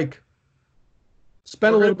like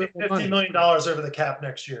spend a little bit more money. $50 million over the cap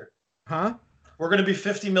next year. Huh? We're going to be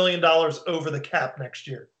 $50 million over the cap next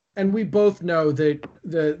year. And we both know that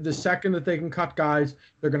the second that they can cut guys,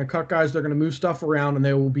 they're going to cut guys, they're going to move stuff around, and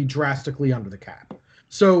they will be drastically under the cap.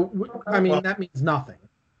 So, I mean, that means nothing.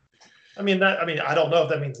 I don't know if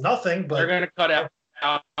that means nothing, but they're going to cut out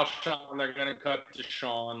Alshon, they're going to cut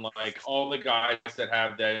Deshaun, like all the guys that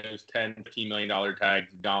have those $10, $15 million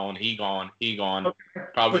tags gone. He gone. Okay.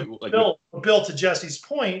 Probably. Bill, to Jesse's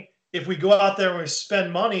point, if we go out there and we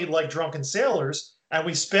spend money like drunken sailors and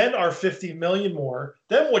we spend our $50 million more,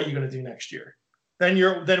 then what are you going to do next year? Then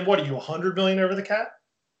what are you, $100 million over the cap?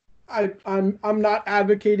 I'm not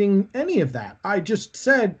advocating any of that. I just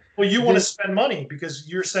said, well, you want to spend money because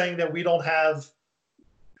you're saying that we don't have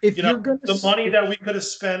the money that we could have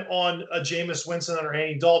spent on a Jameis Winston or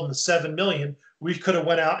Andy Dalton, the $7 million, we could have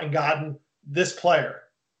went out and gotten this player.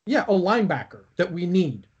 Yeah, a linebacker that we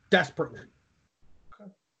need desperately. Okay.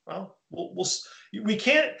 Well, we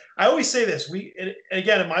can't. I always say this. And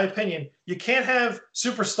again, in my opinion, you can't have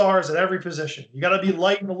superstars at every position. You got to be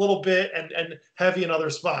light in a little bit and heavy in other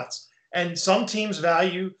spots. And some teams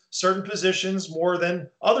value certain positions more than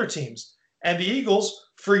other teams. And the Eagles,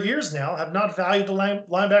 for years now, have not valued the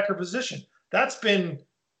linebacker position. That's been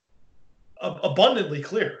abundantly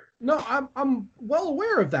clear. No, I'm well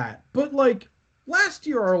aware of that. But like last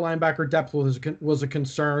year, our linebacker depth was a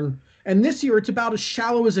concern, and this year it's about as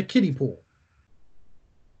shallow as a kiddie pool.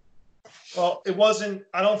 Well, it wasn't.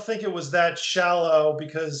 I don't think it was that shallow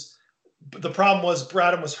because the problem was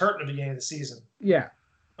Bradham was hurt in the beginning of the season. Yeah.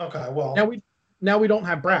 Okay. Well, now we don't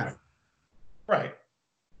have Bradham. Right.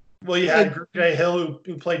 Well, you had Jay Hill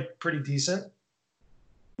who played pretty decent.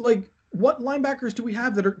 Like, what linebackers do we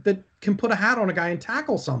have that can put a hat on a guy and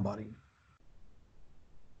tackle somebody?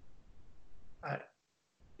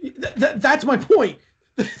 That's my point.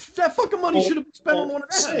 That fucking money should have been spent on one of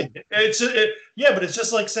them. But it's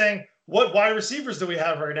just like saying, what wide receivers do we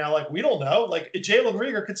have right now? Like, we don't know. Like, Jalen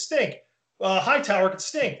Reagor could stink. Hightower could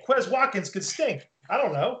stink. Quez Watkins could stink. I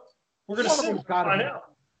don't know. We're going to see. I know.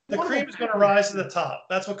 The cream is going to rise to the top.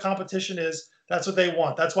 That's what competition is. That's what they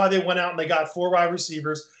want. That's why they went out and they got 4 wide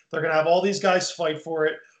receivers. They're going to have all these guys fight for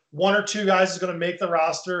it. 1 or 2 guys is going to make the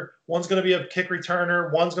roster. One's going to be a kick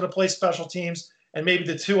returner. One's going to play special teams. And maybe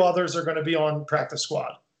the 2 others are going to be on practice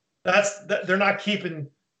squad. They're not keeping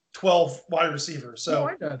 12 wide receivers. So no,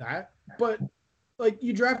 I know that. But like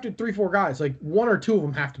you drafted 3-4 guys, like 1 or 2 of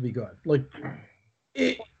them have to be good. Like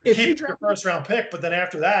if you draft your first round pick, but then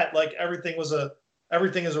after that, like everything is a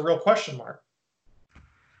real question mark.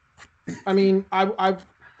 I mean, I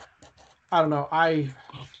don't know. I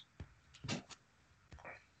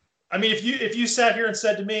mean, if you sat here and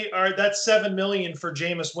said to me, all right, that's $7 million for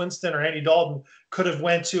Jameis Winston or Andy Dalton could have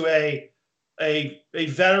went to a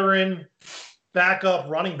veteran backup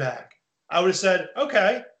running back, I would have said,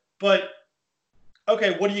 okay, But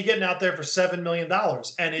okay, what are you getting out there for $7 million?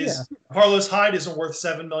 And Carlos Hyde isn't worth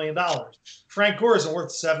 $7 million. Frank Gore isn't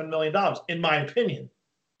worth $7 million, in my opinion.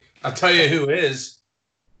 I'll tell you who is.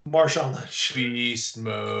 Marshawn Lynch. Beast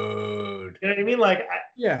mode. You know what I mean? Like,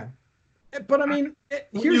 yeah. But I mean,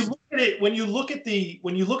 when you look at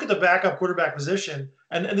the backup quarterback position,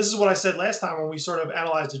 and this is what I said last time when we sort of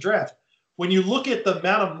analyzed the draft. When you look at the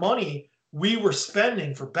amount of money we were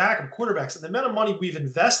spending for backup quarterbacks and the amount of money we've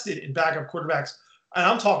invested in backup quarterbacks, and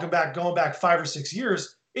I'm talking going back 5 or 6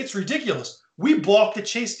 years, it's ridiculous. We balked at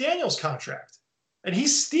Chase Daniels' contract, and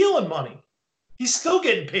he's stealing money. He's still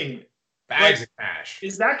getting paid. Bags of cash.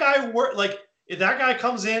 Is that guy worth, like, if that guy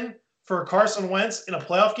comes in for Carson Wentz in a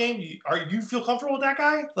playoff game, you feel comfortable with that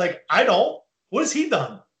guy? Like, I don't. What has he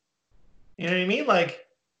done? You know what I mean? Like,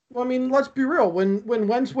 well, I mean, let's be real. When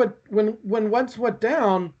Wentz went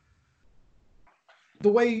down, the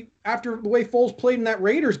way Foles played in that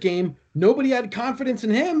Raiders game, nobody had confidence in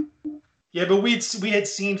him. Yeah, but we had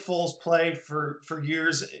seen Foles play for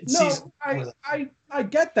years. No, I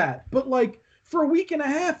get that, but like for a week and a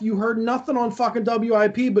half, you heard nothing on fucking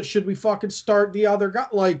WIP. But should we fucking start the other guy?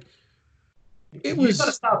 Like, it was. You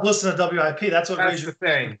gotta stop listening to WIP. That's the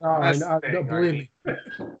thing. No, believe me.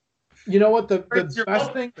 You know what? The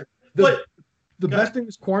best thing. The best thing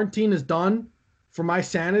this quarantine has done for my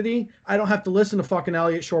sanity, I don't have to listen to fucking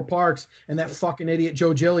Elliott Shore-Parks and that fucking idiot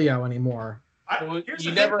Joe Giglio anymore.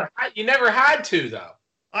 You never had to, though.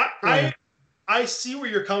 I see where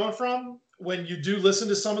you're coming from when you do listen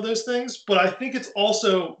to some of those things, but I think it's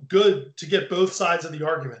also good to get both sides of the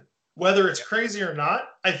argument. Whether it's crazy or not,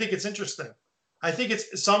 I think it's interesting. I think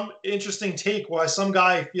it's some interesting take why some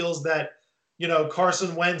guy feels that,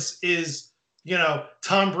 Carson Wentz is,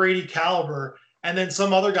 Tom Brady caliber, and then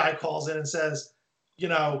some other guy calls in and says, we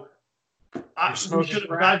should have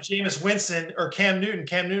got Jameis Winston or Cam Newton.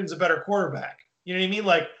 Cam Newton's a better quarterback. You know what I mean?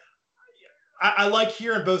 Like, I like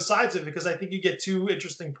hearing both sides of it because I think you get two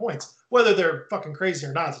interesting points. Whether they're fucking crazy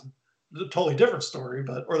or not, it's a totally different story,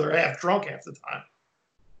 or they're half drunk half the time.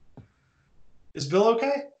 Is Bill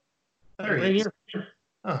okay? There he is.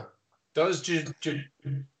 Huh. Does Jadeveon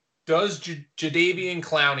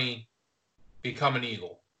Clowney become an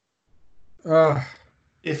Eagle?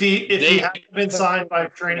 If he hadn't been signed by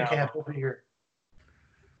training camp over here.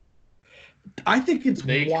 I think it's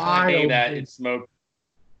they wild. Claim that it's smoke.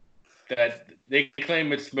 That they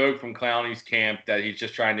claim it's smoke from Clowney's camp, that he's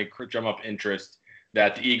just trying to drum up interest.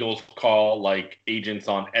 That the Eagles call like agents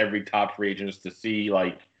on every top free agents to see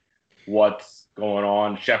like what's going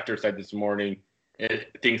on. Schefter said this morning,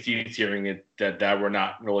 thinks he's hearing it that we're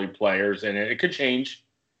not really players, and it could change.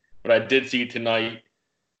 But I did see tonight,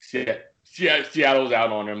 Seattle's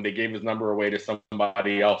out on him. They gave his number away to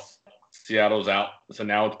somebody else. Seattle's out, so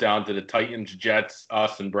now it's down to the Titans, Jets,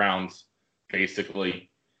 us, and Browns, basically.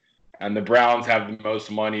 And the Browns have the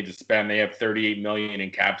most money to spend. They have $38 million in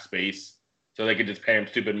cap space, so they could just pay him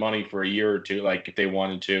stupid money for a year or two, like if they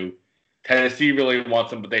wanted to. Tennessee really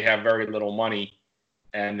wants him, but they have very little money,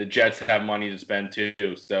 and the Jets have money to spend too.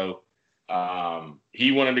 So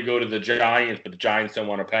he wanted to go to the Giants, but the Giants don't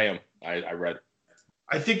want to pay him. I read.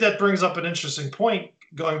 I think that brings up an interesting point,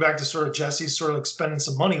 going back to sort of Jesse's sort of like spending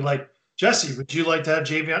some money. Like, Jesse, would you like to have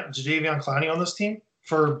Jadeveon Clowney on this team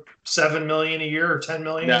for $7 million a year or $10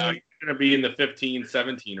 million? No, you're going to be in the 15,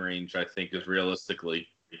 17 range, I think, is realistically.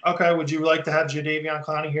 Okay, would you like to have Jadeveon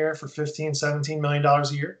Clowney here for $15, $17 million a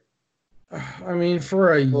year? I mean,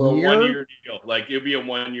 for a year? A 1 year deal. Like, it'd be a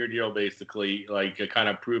 1 year deal, basically, like a kind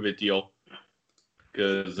of prove it deal.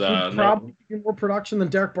 Because probably get more production than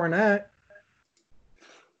Derek Barnett.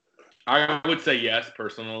 I would say yes,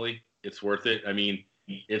 personally. It's worth it. I mean,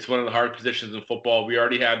 it's one of the hard positions in football. We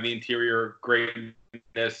already have the interior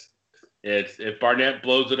greatness. If Barnett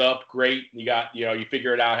blows it up, great. You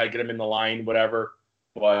figure it out how to get him in the line, whatever.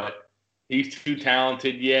 But he's too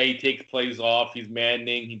talented. Yeah, he takes plays off. He's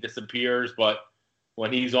maddening. He disappears. But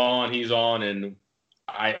when he's on, he's on. And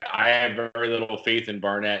I have very little faith in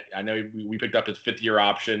Barnett. I know we picked up his fifth-year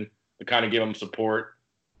option to kind of give him support.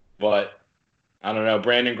 But I don't know.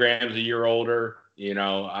 Brandon Graham's a year older.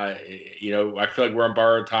 I feel like we're on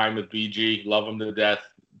borrowed time with BG. Love him to death.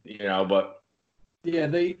 But yeah,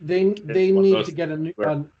 they need to get a new.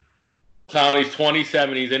 Clowney's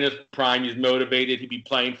 27. He's in his prime. He's motivated. He'd be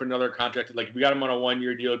playing for another contract. Like, if we got him on a 1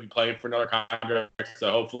 year deal, he'd be playing for another contract.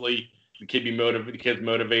 So hopefully the kid's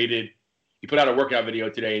motivated. He put out a workout video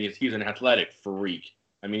today, and he's an athletic freak.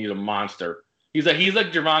 I mean, he's a monster. He's like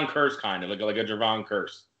Javon Curse kind of like a Javon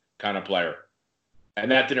Curse kind of player. And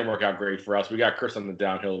that didn't work out great for us. We got Curse on the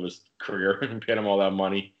downhill of his career and paid him all that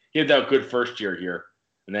money. He had that good first year here,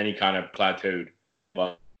 and then he kind of plateaued.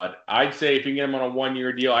 But I'd say if you can get him on a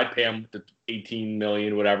 1-year deal, I'd pay him the $18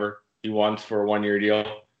 million, whatever he wants for a 1-year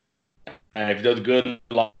deal. And if he does good,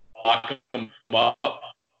 lock him up.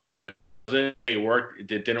 It worked.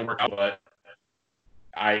 It didn't work out, but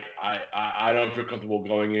I don't feel comfortable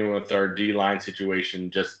going in with our D-line situation.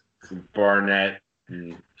 Just Barnett.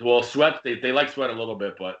 Well, Sweat, they like Sweat a little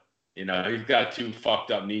bit, but, he's got 2 fucked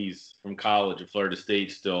up knees from college at Florida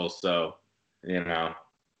State still. So,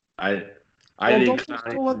 I think don't you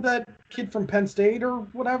still have that kid from Penn State or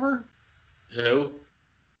whatever? Who?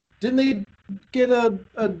 Didn't they get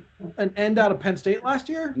an end out of Penn State last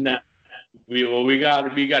year? No. We got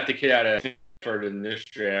the kid out of Stanford in this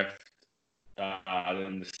draft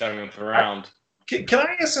in the 7th round. Can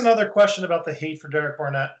I ask another question about the hate for Derek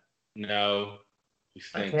Barnett? No. He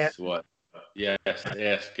stinks. What? Yes,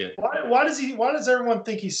 ask it. Why does everyone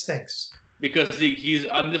think he stinks? Because he's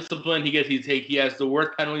undisciplined. He has the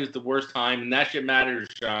worst penalties, the worst time, and that shit matters,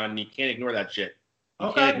 Sean. You can't ignore that shit.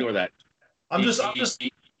 You can't ignore that.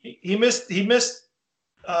 He missed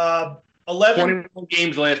 11 21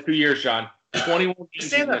 games the last 2 years, Sean. 21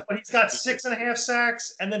 games. I understand that, but he's got 6.5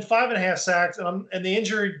 sacks and then 5.5 sacks, and the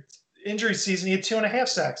injury season he had 2.5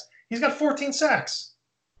 sacks. He's got 14 sacks.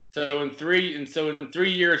 So in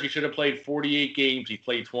 3 years he should have played 48 games. He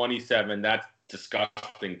played 27. That's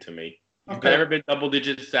disgusting to me. He's never been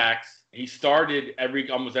double-digit sacks. He started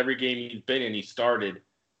almost every game he's been in. He started,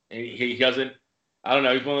 and he doesn't. I don't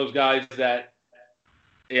know. He's one of those guys that,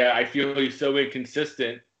 I feel he's so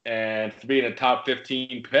inconsistent. And to be in a top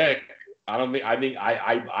 15 pick, I think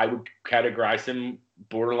I would categorize him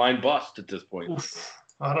borderline bust at this point. Oof.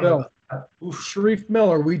 I don't know. Sharif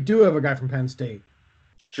Miller. We do have a guy from Penn State.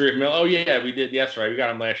 Sharif Miller. Oh yeah, we did. Yes, right. We got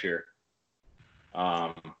him last year.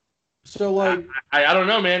 So like, I don't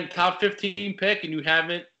know, man. Top 15 pick, and you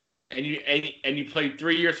haven't, and you played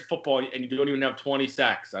 3 years of football, and you don't even have 20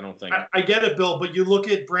 sacks. I don't think. I get it, Bill, but you look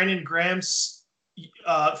at Brandon Graham's.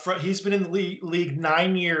 He's been in the league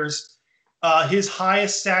 9 years. His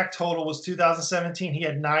highest sack total was 2017. He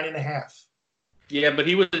had 9.5. Yeah, but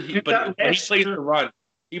he plays the run.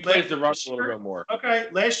 He plays the run a little bit more. Okay,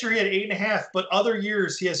 last year he had 8.5, but other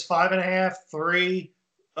years he has 5.5, 3,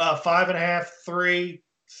 5.5, 3.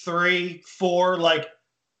 3, 4, like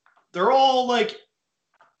they're all like.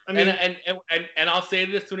 I mean, and I'll say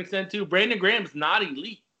this to an extent too. Brandon Graham's not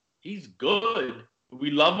elite. He's good. We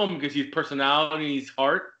love him because he's personality, he's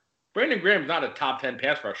heart. Brandon Graham's not a top 10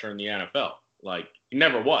 pass rusher in the NFL. Like he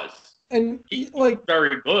never was. And he's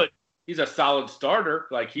very good. He's a solid starter.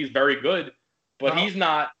 Like he's very good, but he's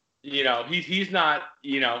not. He's not. He's not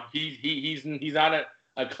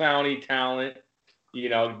a Clowney talent.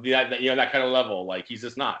 That kind of level. Like he's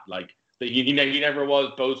just not like he never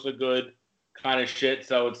was Bosa good kind of shit.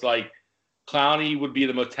 So it's like Clowney would be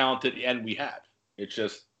the most talented end we have. It's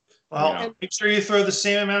just and make sure you throw the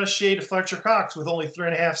same amount of shade to Fletcher Cox with only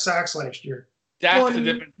 3.5 sacks last year. That's a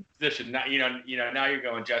different position. Now now you're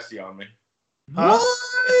going Jesse on me. What?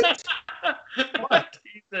 What?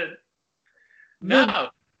 He said, no.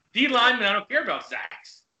 D lineman, I don't care about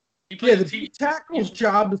sacks. The tackle's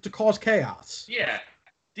job is to cause chaos. Yeah.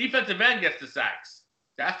 Defensive end gets the sacks.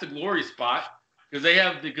 That's the glory spot because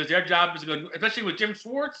their job is to go, especially with Jim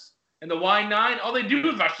Schwartz and the Y9, all they do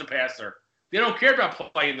is rush the passer. They don't care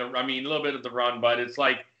about playing a little bit of the run, but it's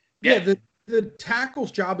like the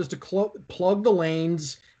tackle's job is to plug the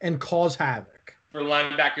lanes and cause havoc. For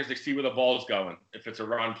linebackers, they see where the ball's going. If it's a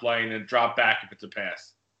run play and then drop back if it's a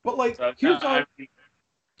pass. But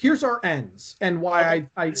here's our ends and why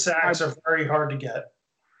sacks are very hard to get.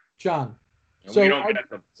 John. And so we don't get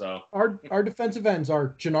them. So our defensive ends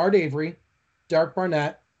are Jannard Avery, Derek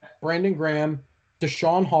Barnett, Brandon Graham,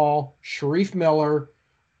 Deshaun Hall, Sharif Miller,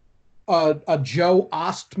 a Joe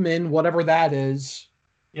Ostman, whatever that is.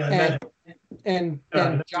 Yeah, and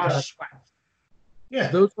Josh Sweat. Yeah.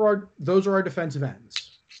 Those are our defensive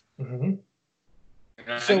ends. Mm-hmm.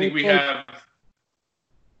 I think we have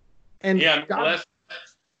unless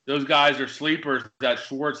those guys are sleepers that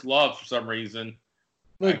Schwartz loves for some reason.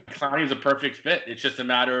 Clowney's a perfect fit. It's just a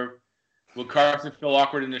matter of will Carson feel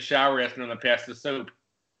awkward in the shower asking him to pass the soap?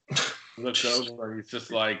 He looks over. He's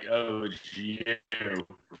just like, oh, gee.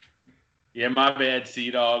 Yeah, my bad,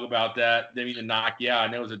 Sea-Dog, about that. Didn't even knock you out.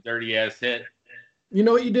 I know it was a dirty-ass hit. You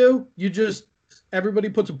know what you do? Everybody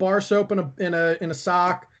puts a bar soap in a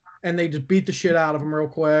sock, and they just beat the shit out of them real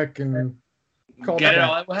quick and get it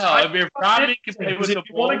all. Well, if you're probably if you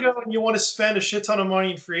want to go and you want to spend a shit ton of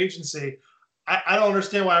money in free agency, I don't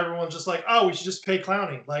understand why everyone's just like, oh, we should just pay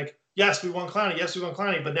Clowney. Like, yes, we want Clowney. Yes, we want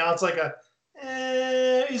Clowney. But now it's like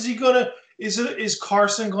is is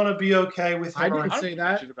Carson going to be okay with him? I didn't say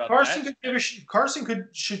that. Carson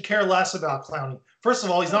should care less about Clowney. First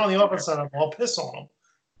of all, he's not on the offense side of the ball. Piss on him.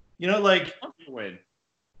 You know, like win.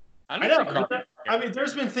 I know. I mean,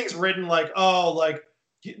 there's been things written like, oh, like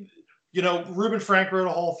you know, Reuben Frank wrote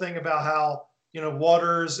a whole thing about how, you know,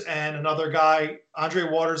 Waters and another guy, Andre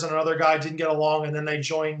Waters and another guy didn't get along, and then they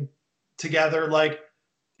joined together. Like,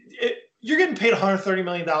 you're getting paid $130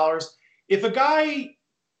 million. If a guy,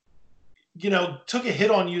 you know, took a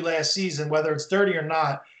hit on you last season, whether it's dirty or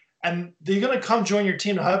not, and they're going to come join your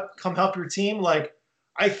team to help your team, like,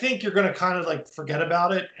 I think you're going to kind of like forget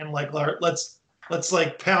about it and like let's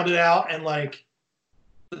like pound it out and like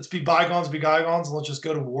let's be bygones, and let's just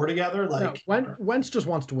go to war together. Like, no, Wentz just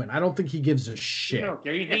wants to win. I don't think he gives a shit. He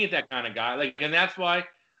ain't that kind of guy. Like, and that's why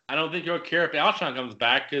I don't think he'll care if Alshon comes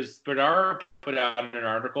back, because Bedard put out an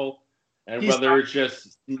article, and whether it's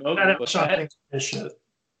just shit.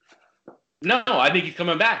 No, I think he's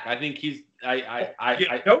coming back. I think he's.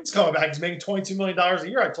 I know he's coming back. He's making $22 million a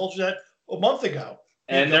year. I told you that a month ago.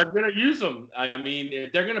 And they're going to use him. I mean,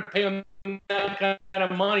 if they're going to pay him that kind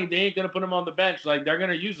of money, they ain't going to put him on the bench. Like, they're going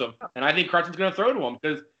to use him. And I think Carson's going to throw to him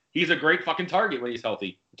because he's a great fucking target when he's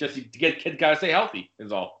healthy. Just to get kids got to stay healthy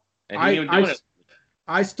is all. And he ain't doing it.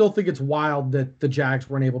 I still think it's wild that the Jags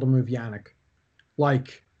weren't able to move Yannick.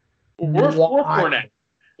 Like, or Fournette.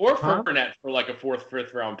 Or Fournette for like a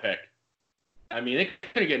fifth round pick. I mean, they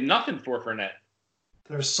couldn't get nothing for Fournette.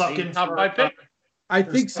 They're sucking top 5 pick. I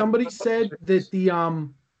think somebody said that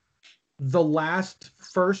the last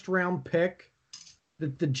first round pick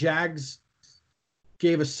that the Jags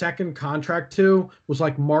gave a second contract to was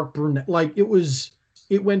like Mark Brunell. Like,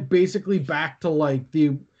 it went basically back to like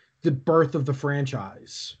the birth of the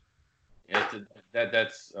franchise. Yeah,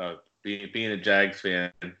 that's being a Jags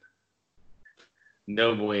fan.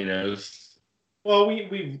 No buenos. Well, I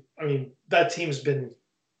mean, that team's been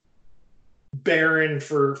barren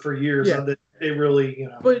for years. Yeah. They really, you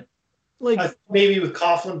know. But like maybe with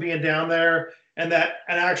Coughlin being down there, and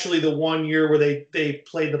actually the one year where they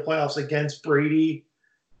played the playoffs against Brady,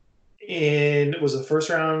 was it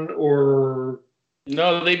first round or?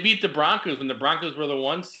 No, they beat the Broncos when the Broncos were the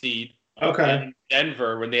 1 seed. Okay. In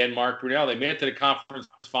Denver, when they had Mark Brunell, they made it to the conference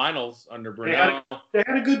finals under Brunell. They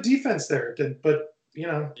had a good defense there, but you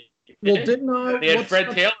know. Well, didn't they had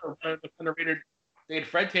Fred Taylor, underrated. They had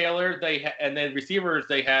Fred Taylor. And then receivers.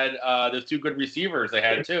 They had those 2 good receivers. They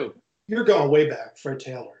had too. You're going way back, Fred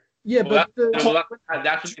Taylor. Yeah, well, but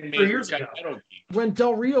that's what they made 3 years ago. When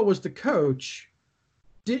Del Rio was the coach,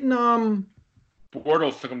 didn't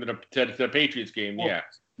Bortles took him to the Patriots game?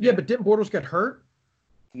 Yeah, but didn't Bortles get hurt?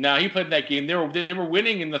 No, he played that game. They were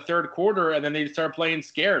winning in the third quarter, and then they started playing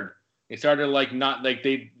scared. They started like not like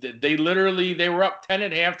they literally they were up 10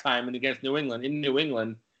 at halftime and against New England,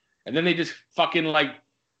 and then they just fucking like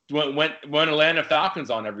went Atlanta Falcons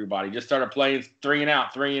on everybody. Just started playing 3 and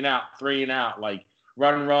out, like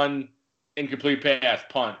run, incomplete pass,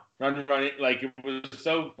 punt, run. Like, it was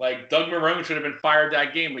so like Doug Marrone should have been fired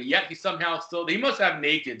that game, but yet he must have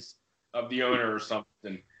nakeds of the owner or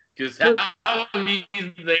something, because how he's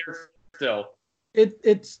there still. I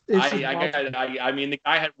mean, the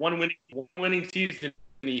guy had one winning season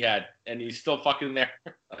and he's still fucking there.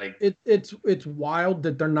 Like, it's wild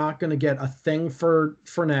that they're not going to get a thing for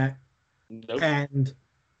Fournette. Nope. And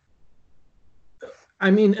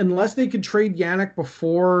I mean, unless they could trade Yannick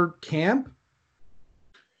before camp.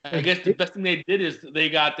 I guess the best thing they did is they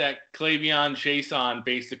got that Clavion Chason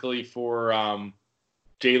basically for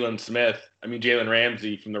Jalen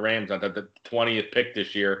Ramsey from the Rams. I thought the 20th pick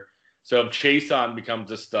this year. So if Chason becomes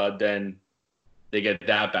a stud, then they get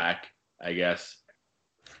that back, I guess.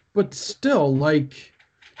 But still, like,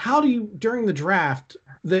 how do you, during the draft,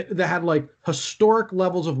 that had like historic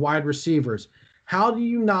levels of wide receivers, how do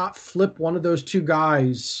you not flip one of those 2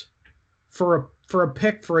 guys for a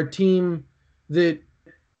pick for a team that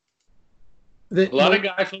a lot of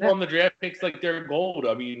guys hold on the draft picks like they're gold.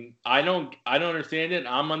 I mean, I don't understand it.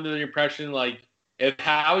 I'm under the impression like if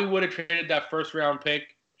Howie would have traded that first round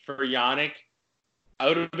pick for Yannick, I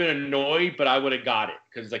would have been annoyed, but I would have got it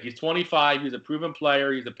because like he's 25, he's a proven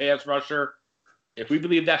player, he's a pass rusher. If we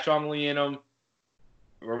believe that strongly in him,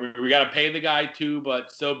 we got to pay the guy too,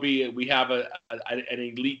 but so be it. We have an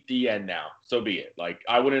elite DN now, so be it. Like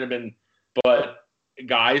I wouldn't have been, but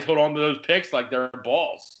guys hold on to those picks like they're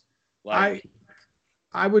balls. Like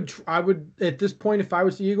I would at this point, if I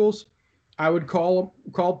was the Eagles, I would call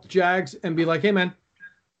the Jags and be like, hey man,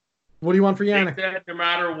 what do you want for Yannick? No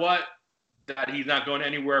matter what, that he's not going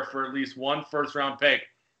anywhere for at least 1 first-round pick,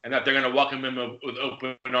 and that they're going to welcome him with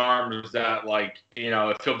open arms. That, like, you know,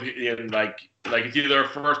 if he'll be in, like, Like, it's either a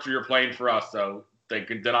first or you're playing for us, so they're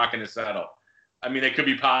not going to settle. I mean, they could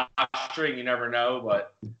be posturing, you never know,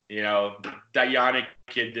 but, that Yannick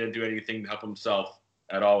kid didn't do anything to help himself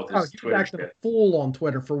at all with his Twitter acting a fool on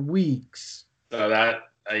Twitter for weeks. So that,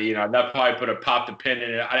 that probably popped a pin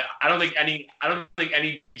in it. I don't think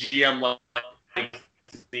any GM likes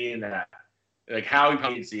seeing that. Like, how he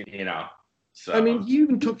probably seeing, So, I mean, he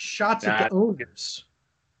even took shots at the owners.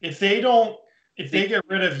 If they get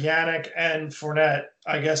rid of Yannick and Fournette,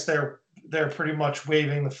 I guess they're pretty much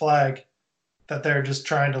waving the flag that they're just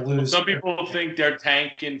trying to lose. Some people think they're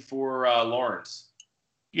tanking for Lawrence.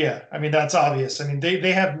 Yeah, I mean, that's obvious. I mean,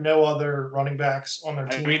 they have no other running backs on their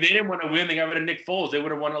team. I mean, they didn't want to win. They got rid of Nick Foles. They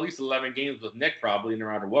would have won at least 11 games with Nick, probably, no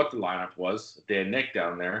matter what the lineup was. If they had Nick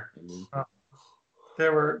down there. I mean,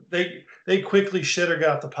 they quickly shit or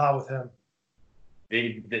got the pot with him.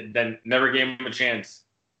 They then never gave him a chance.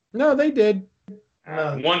 No, they did.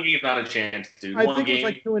 One game's not a chance, dude. I think it was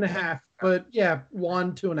like 2.5, but yeah,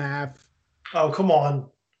 2.5. Oh, come on.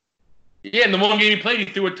 Yeah, in the one game he played, he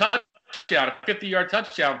threw a touchdown, a 50-yard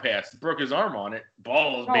touchdown pass. Broke his arm on it.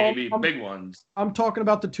 Balls, baby, big ones. I'm talking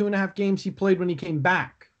about the 2.5 games he played when he came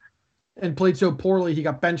back and played so poorly he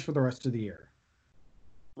got benched for the rest of the year.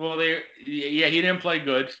 Well, he didn't play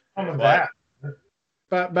good. Coming back.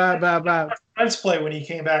 But Prince played when he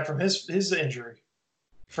came back from his injury.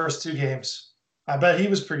 First 2 games. I bet he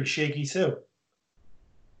was pretty shaky too.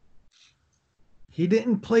 He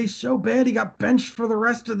didn't play so bad. He got benched for the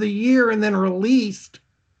rest of the year and then released.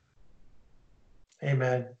 Hey,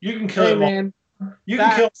 man. You can kill him. You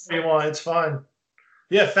can kill him if you want. It's fine.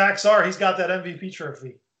 Yeah, facts are he's got that MVP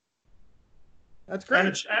trophy. That's great.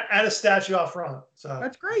 And a statue out front. So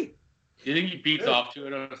that's great. Do you think he beats off to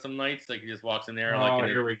it on some nights? Like, he just walks in there?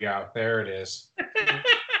 Here we go. There it is.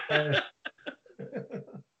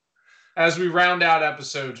 As we round out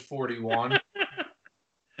episode 41.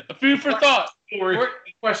 A food for thought. The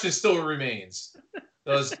question still remains.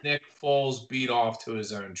 Does Nick Foles beat off to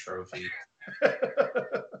his own trophy?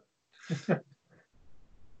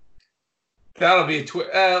 That'll be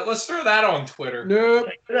let's throw that on Twitter. Nope.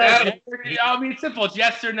 I mean, it's simple. It's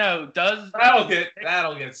yes or no. That'll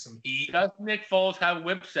get some heat. Does Nick Foles have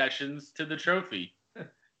whip sessions to the trophy?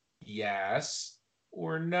 Yes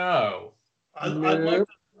or no? I'd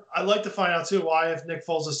like to find out too why, if Nick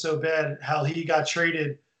Foles is so bad, how he got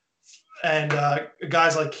traded, and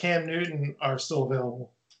guys like Cam Newton are still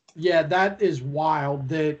available. Yeah, that is wild.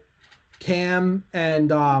 That Cam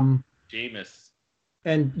and Jameis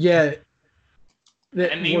and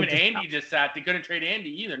and even Andy just sat. They couldn't trade Andy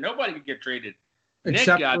either. Nobody could get traded.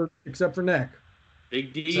 Except for Nick.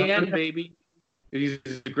 Big DN, baby. He's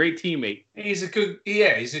a great teammate. He's a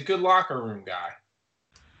good locker room guy.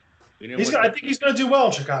 I think he's going to do well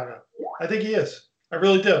in Chicago. I think he is. I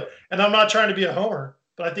really do. And I'm not trying to be a homer,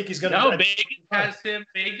 but I think he's going to. No,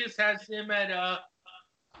 Vegas has him at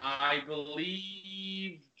I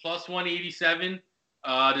believe plus 187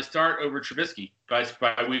 to start over Trubisky by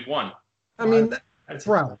week 1. I mean,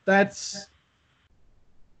 bro, that's.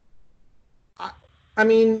 I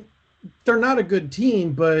mean, they're not a good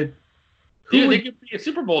team, but they could be a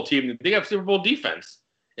Super Bowl team. They have Super Bowl defense.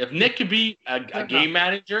 If Nick could be a game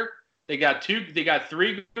manager, they got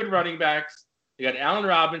 3 good running backs. They got Allen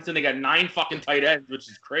Robinson. They got 9 fucking tight ends, which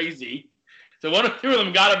is crazy. So 1 or 2 of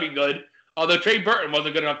them got to be good. Although Trey Burton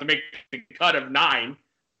wasn't good enough to make the cut of 9.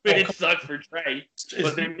 But it sucks for Trey.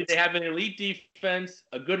 But they have an elite defense,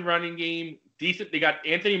 a good running game, decent. They got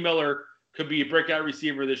Anthony Miller, could be a breakout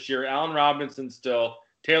receiver this year. Allen Robinson still.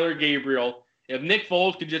 Taylor Gabriel. If Nick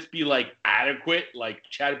Foles could just be like adequate, like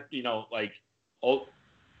Chad,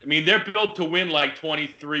 I mean, they're built to win like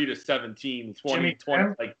 23-17, 20,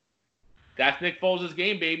 like that's Nick Foles'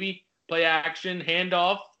 game, baby. Play action,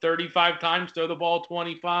 handoff, 35 times, throw the ball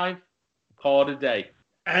 25, call it a day.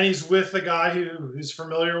 And he's with the guy who's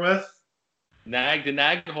familiar with the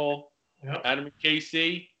nag hole. Yep. Adam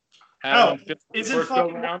KC.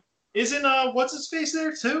 Isn't what's his face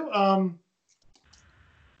there too?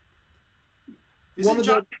 Isn't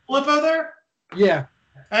John DeFilippo there? Yeah.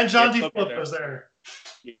 And John DeFilippo's there.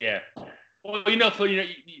 Yeah. Well,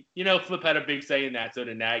 Flip had a big say in that, so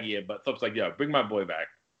did Nagy. But Flip's like, yo, bring my boy back.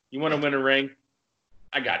 You want to win a ring?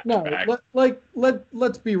 I got you back.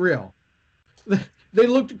 Let's be real. They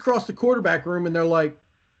looked across the quarterback room and they're like,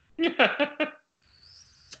 Mitch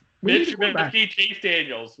Trubisky, Chase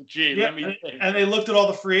Daniels. Gee, let me think. And they looked at all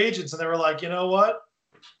the free agents and they were like, you know what?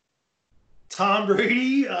 Tom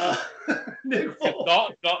Brady, Nick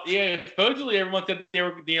Foles. Supposedly everyone said they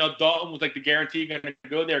were, Dalton was like the guarantee going to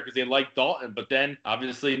go there because they liked Dalton. But then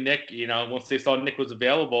obviously Nick, once they saw Nick was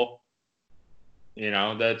available,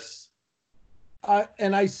 that's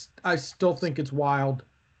I still think it's wild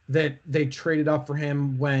that they traded up for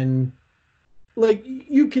him when, like,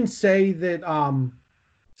 you can say that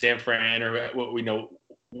San Fran or what we know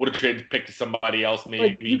would have traded pick to somebody else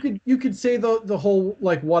maybe. Like you could say the whole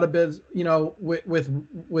like what a bit, you know, with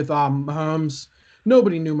Mahomes.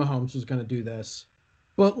 Nobody knew Mahomes was going to do this,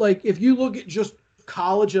 but like if you look at just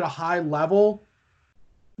college at a high level,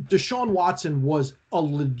 Deshaun Watson was a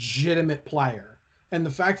legitimate player, and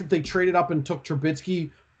the fact that they traded up and took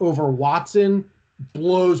Trubisky over Watson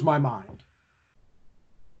blows my mind.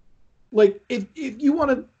 Like if you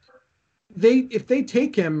want to, if they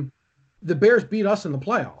take him, the Bears beat us in the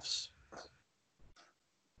playoffs.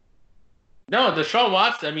 No, Deshaun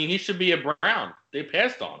Watson, I mean, he should be a Brown. They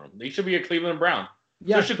passed on him. He should be a Cleveland Brown.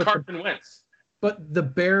 Yes, so should Carson Wentz. But the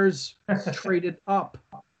Bears traded up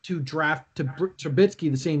to draft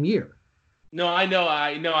Trubisky the same year. No, I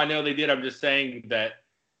know they did. I'm just saying that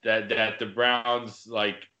the Browns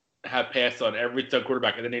like have passed on every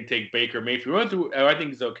quarterback, and then they take Baker Mayfield. I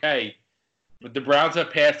think it's okay. But the Browns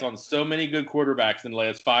have passed on so many good quarterbacks in the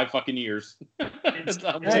last 5 fucking years. It's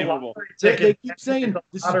unbelievable. They keep saying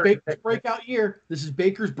this is Baker's breakout year. This is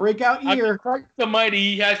Baker's breakout year. Christ almighty,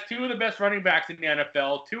 he has 2 of the best running backs in the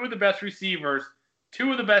NFL, 2 of the best receivers,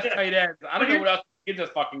 2 of the best tight ends. I don't know what else to get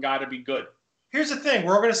this fucking guy to be good. Here's the thing.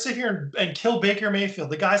 We're going to sit here and kill Baker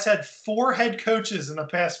Mayfield. The guy's had 4 head coaches in the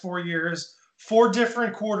past 4 years, 4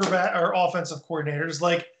 different quarterback or offensive coordinators.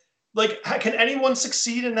 Like, can anyone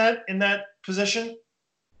succeed in that position?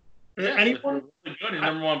 Yeah, anyone? Really good. Your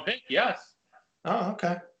number 1 pick, yes. Oh,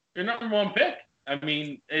 okay. Your number 1 pick. I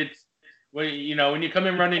mean, it's when you come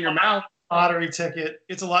in running your mouth. Lottery ticket.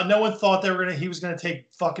 It's a lot. No one thought he was gonna take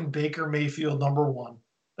fucking Baker Mayfield number 1.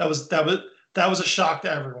 That was a shock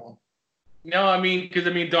to everyone. No, I mean, because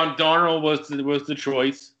Darnold was the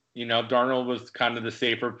choice. Darnold was kind of the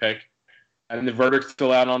safer pick. And the verdict's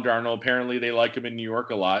still out on Darnold. Apparently, they like him in New York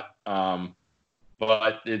a lot.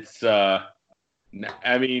 But it's, the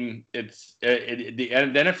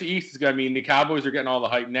NFC East is going to mean the Cowboys are getting all the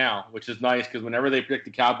hype now, which is nice because whenever they predict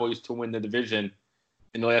the Cowboys to win the division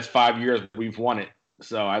in the last 5 years, we've won it.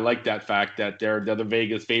 So I like that fact that they're the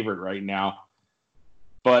Vegas favorite right now.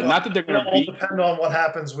 But not that they're going to all depend on what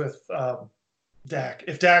happens with Dak.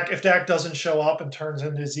 If Dak doesn't show up and turns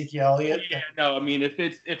into Ezekiel Elliott. Yeah, no, I mean if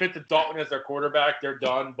it's a Dalton as their quarterback, they're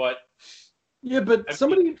done. But yeah, but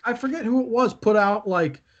I forget who it was, put out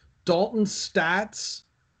like Dalton's stats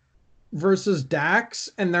versus Dak's,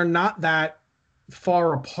 and they're not that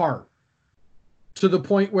far apart. To the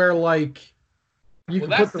point where like you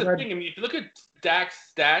can that's put the thing. I mean, if you look at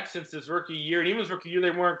Dak's stats since his rookie year, and even his rookie year,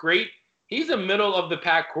 they weren't great. He's a middle of the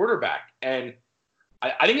pack quarterback, and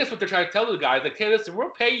I think that's what they're trying to tell the guys. Like, hey, listen, we'll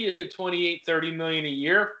pay you $28-30 million a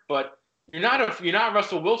year, but you're not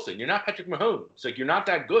Russell Wilson. You're not Patrick Mahomes. Like, you're not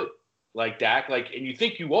that good, like Dak. Like, and you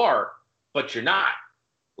think you are, but you're not.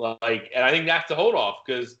 Like, and I think that's the hold off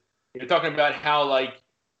because you're talking about how like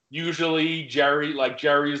usually Jerry's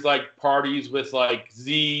like parties with like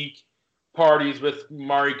Zeke, parties with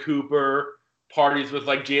Mari Cooper, parties with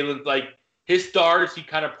like Jalen, like his stars he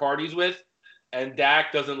kind of parties with. And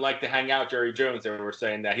Dak doesn't like to hang out Jerry Jones. They were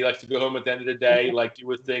saying that. He likes to go home at the end of the day, like do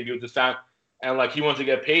his thing, do his family, and like he wants to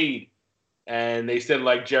get paid. And they said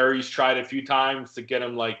like Jerry's tried a few times to get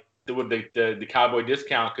him like the Cowboy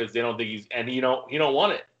discount because they don't think he don't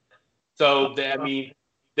want it. So they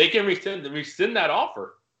can rescind that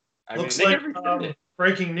offer. Looks like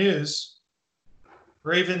breaking news.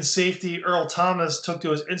 Ravens safety Earl Thomas took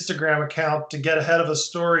to his Instagram account to get ahead of a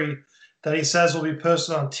story that he says will be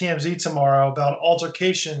posted on TMZ tomorrow about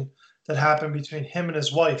altercation that happened between him and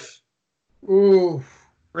his wife. Ooh.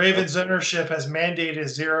 Ravens ownership has mandated a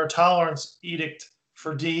zero-tolerance edict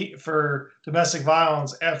for domestic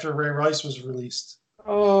violence after Ray Rice was released.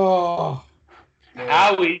 Oh.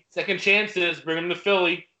 Howie, second chances, bring him to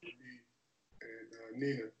Philly. And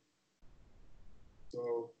Nina.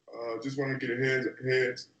 So just want to get ahead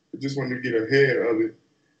of it.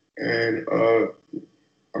 And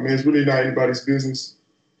I mean, it's really not anybody's business.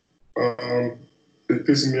 It's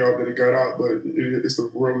pissing me off that it got out, but it's the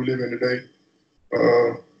world we live in today.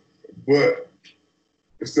 But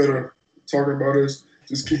instead of talking about us,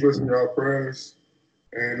 just keep us in your prayers.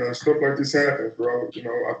 And stuff like this happens, bro.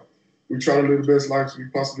 We try to live the best lives we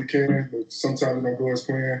possibly can, but sometimes it don't go as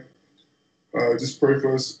planned. Just pray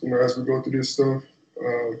for us, as we go through this stuff.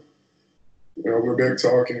 We're back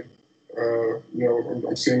talking.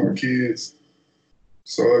 I'm seeing my kids.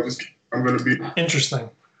 So I'm going to be interesting.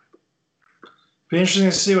 Be interesting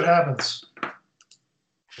to see what happens.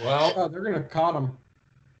 Well, they're going to cut him.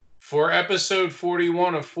 For episode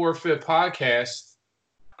 41 of Forfeit Podcast,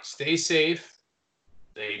 stay safe,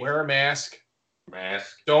 Wear a mask.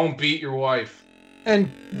 Mask. Don't beat your wife.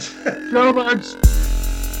 And snowbirds.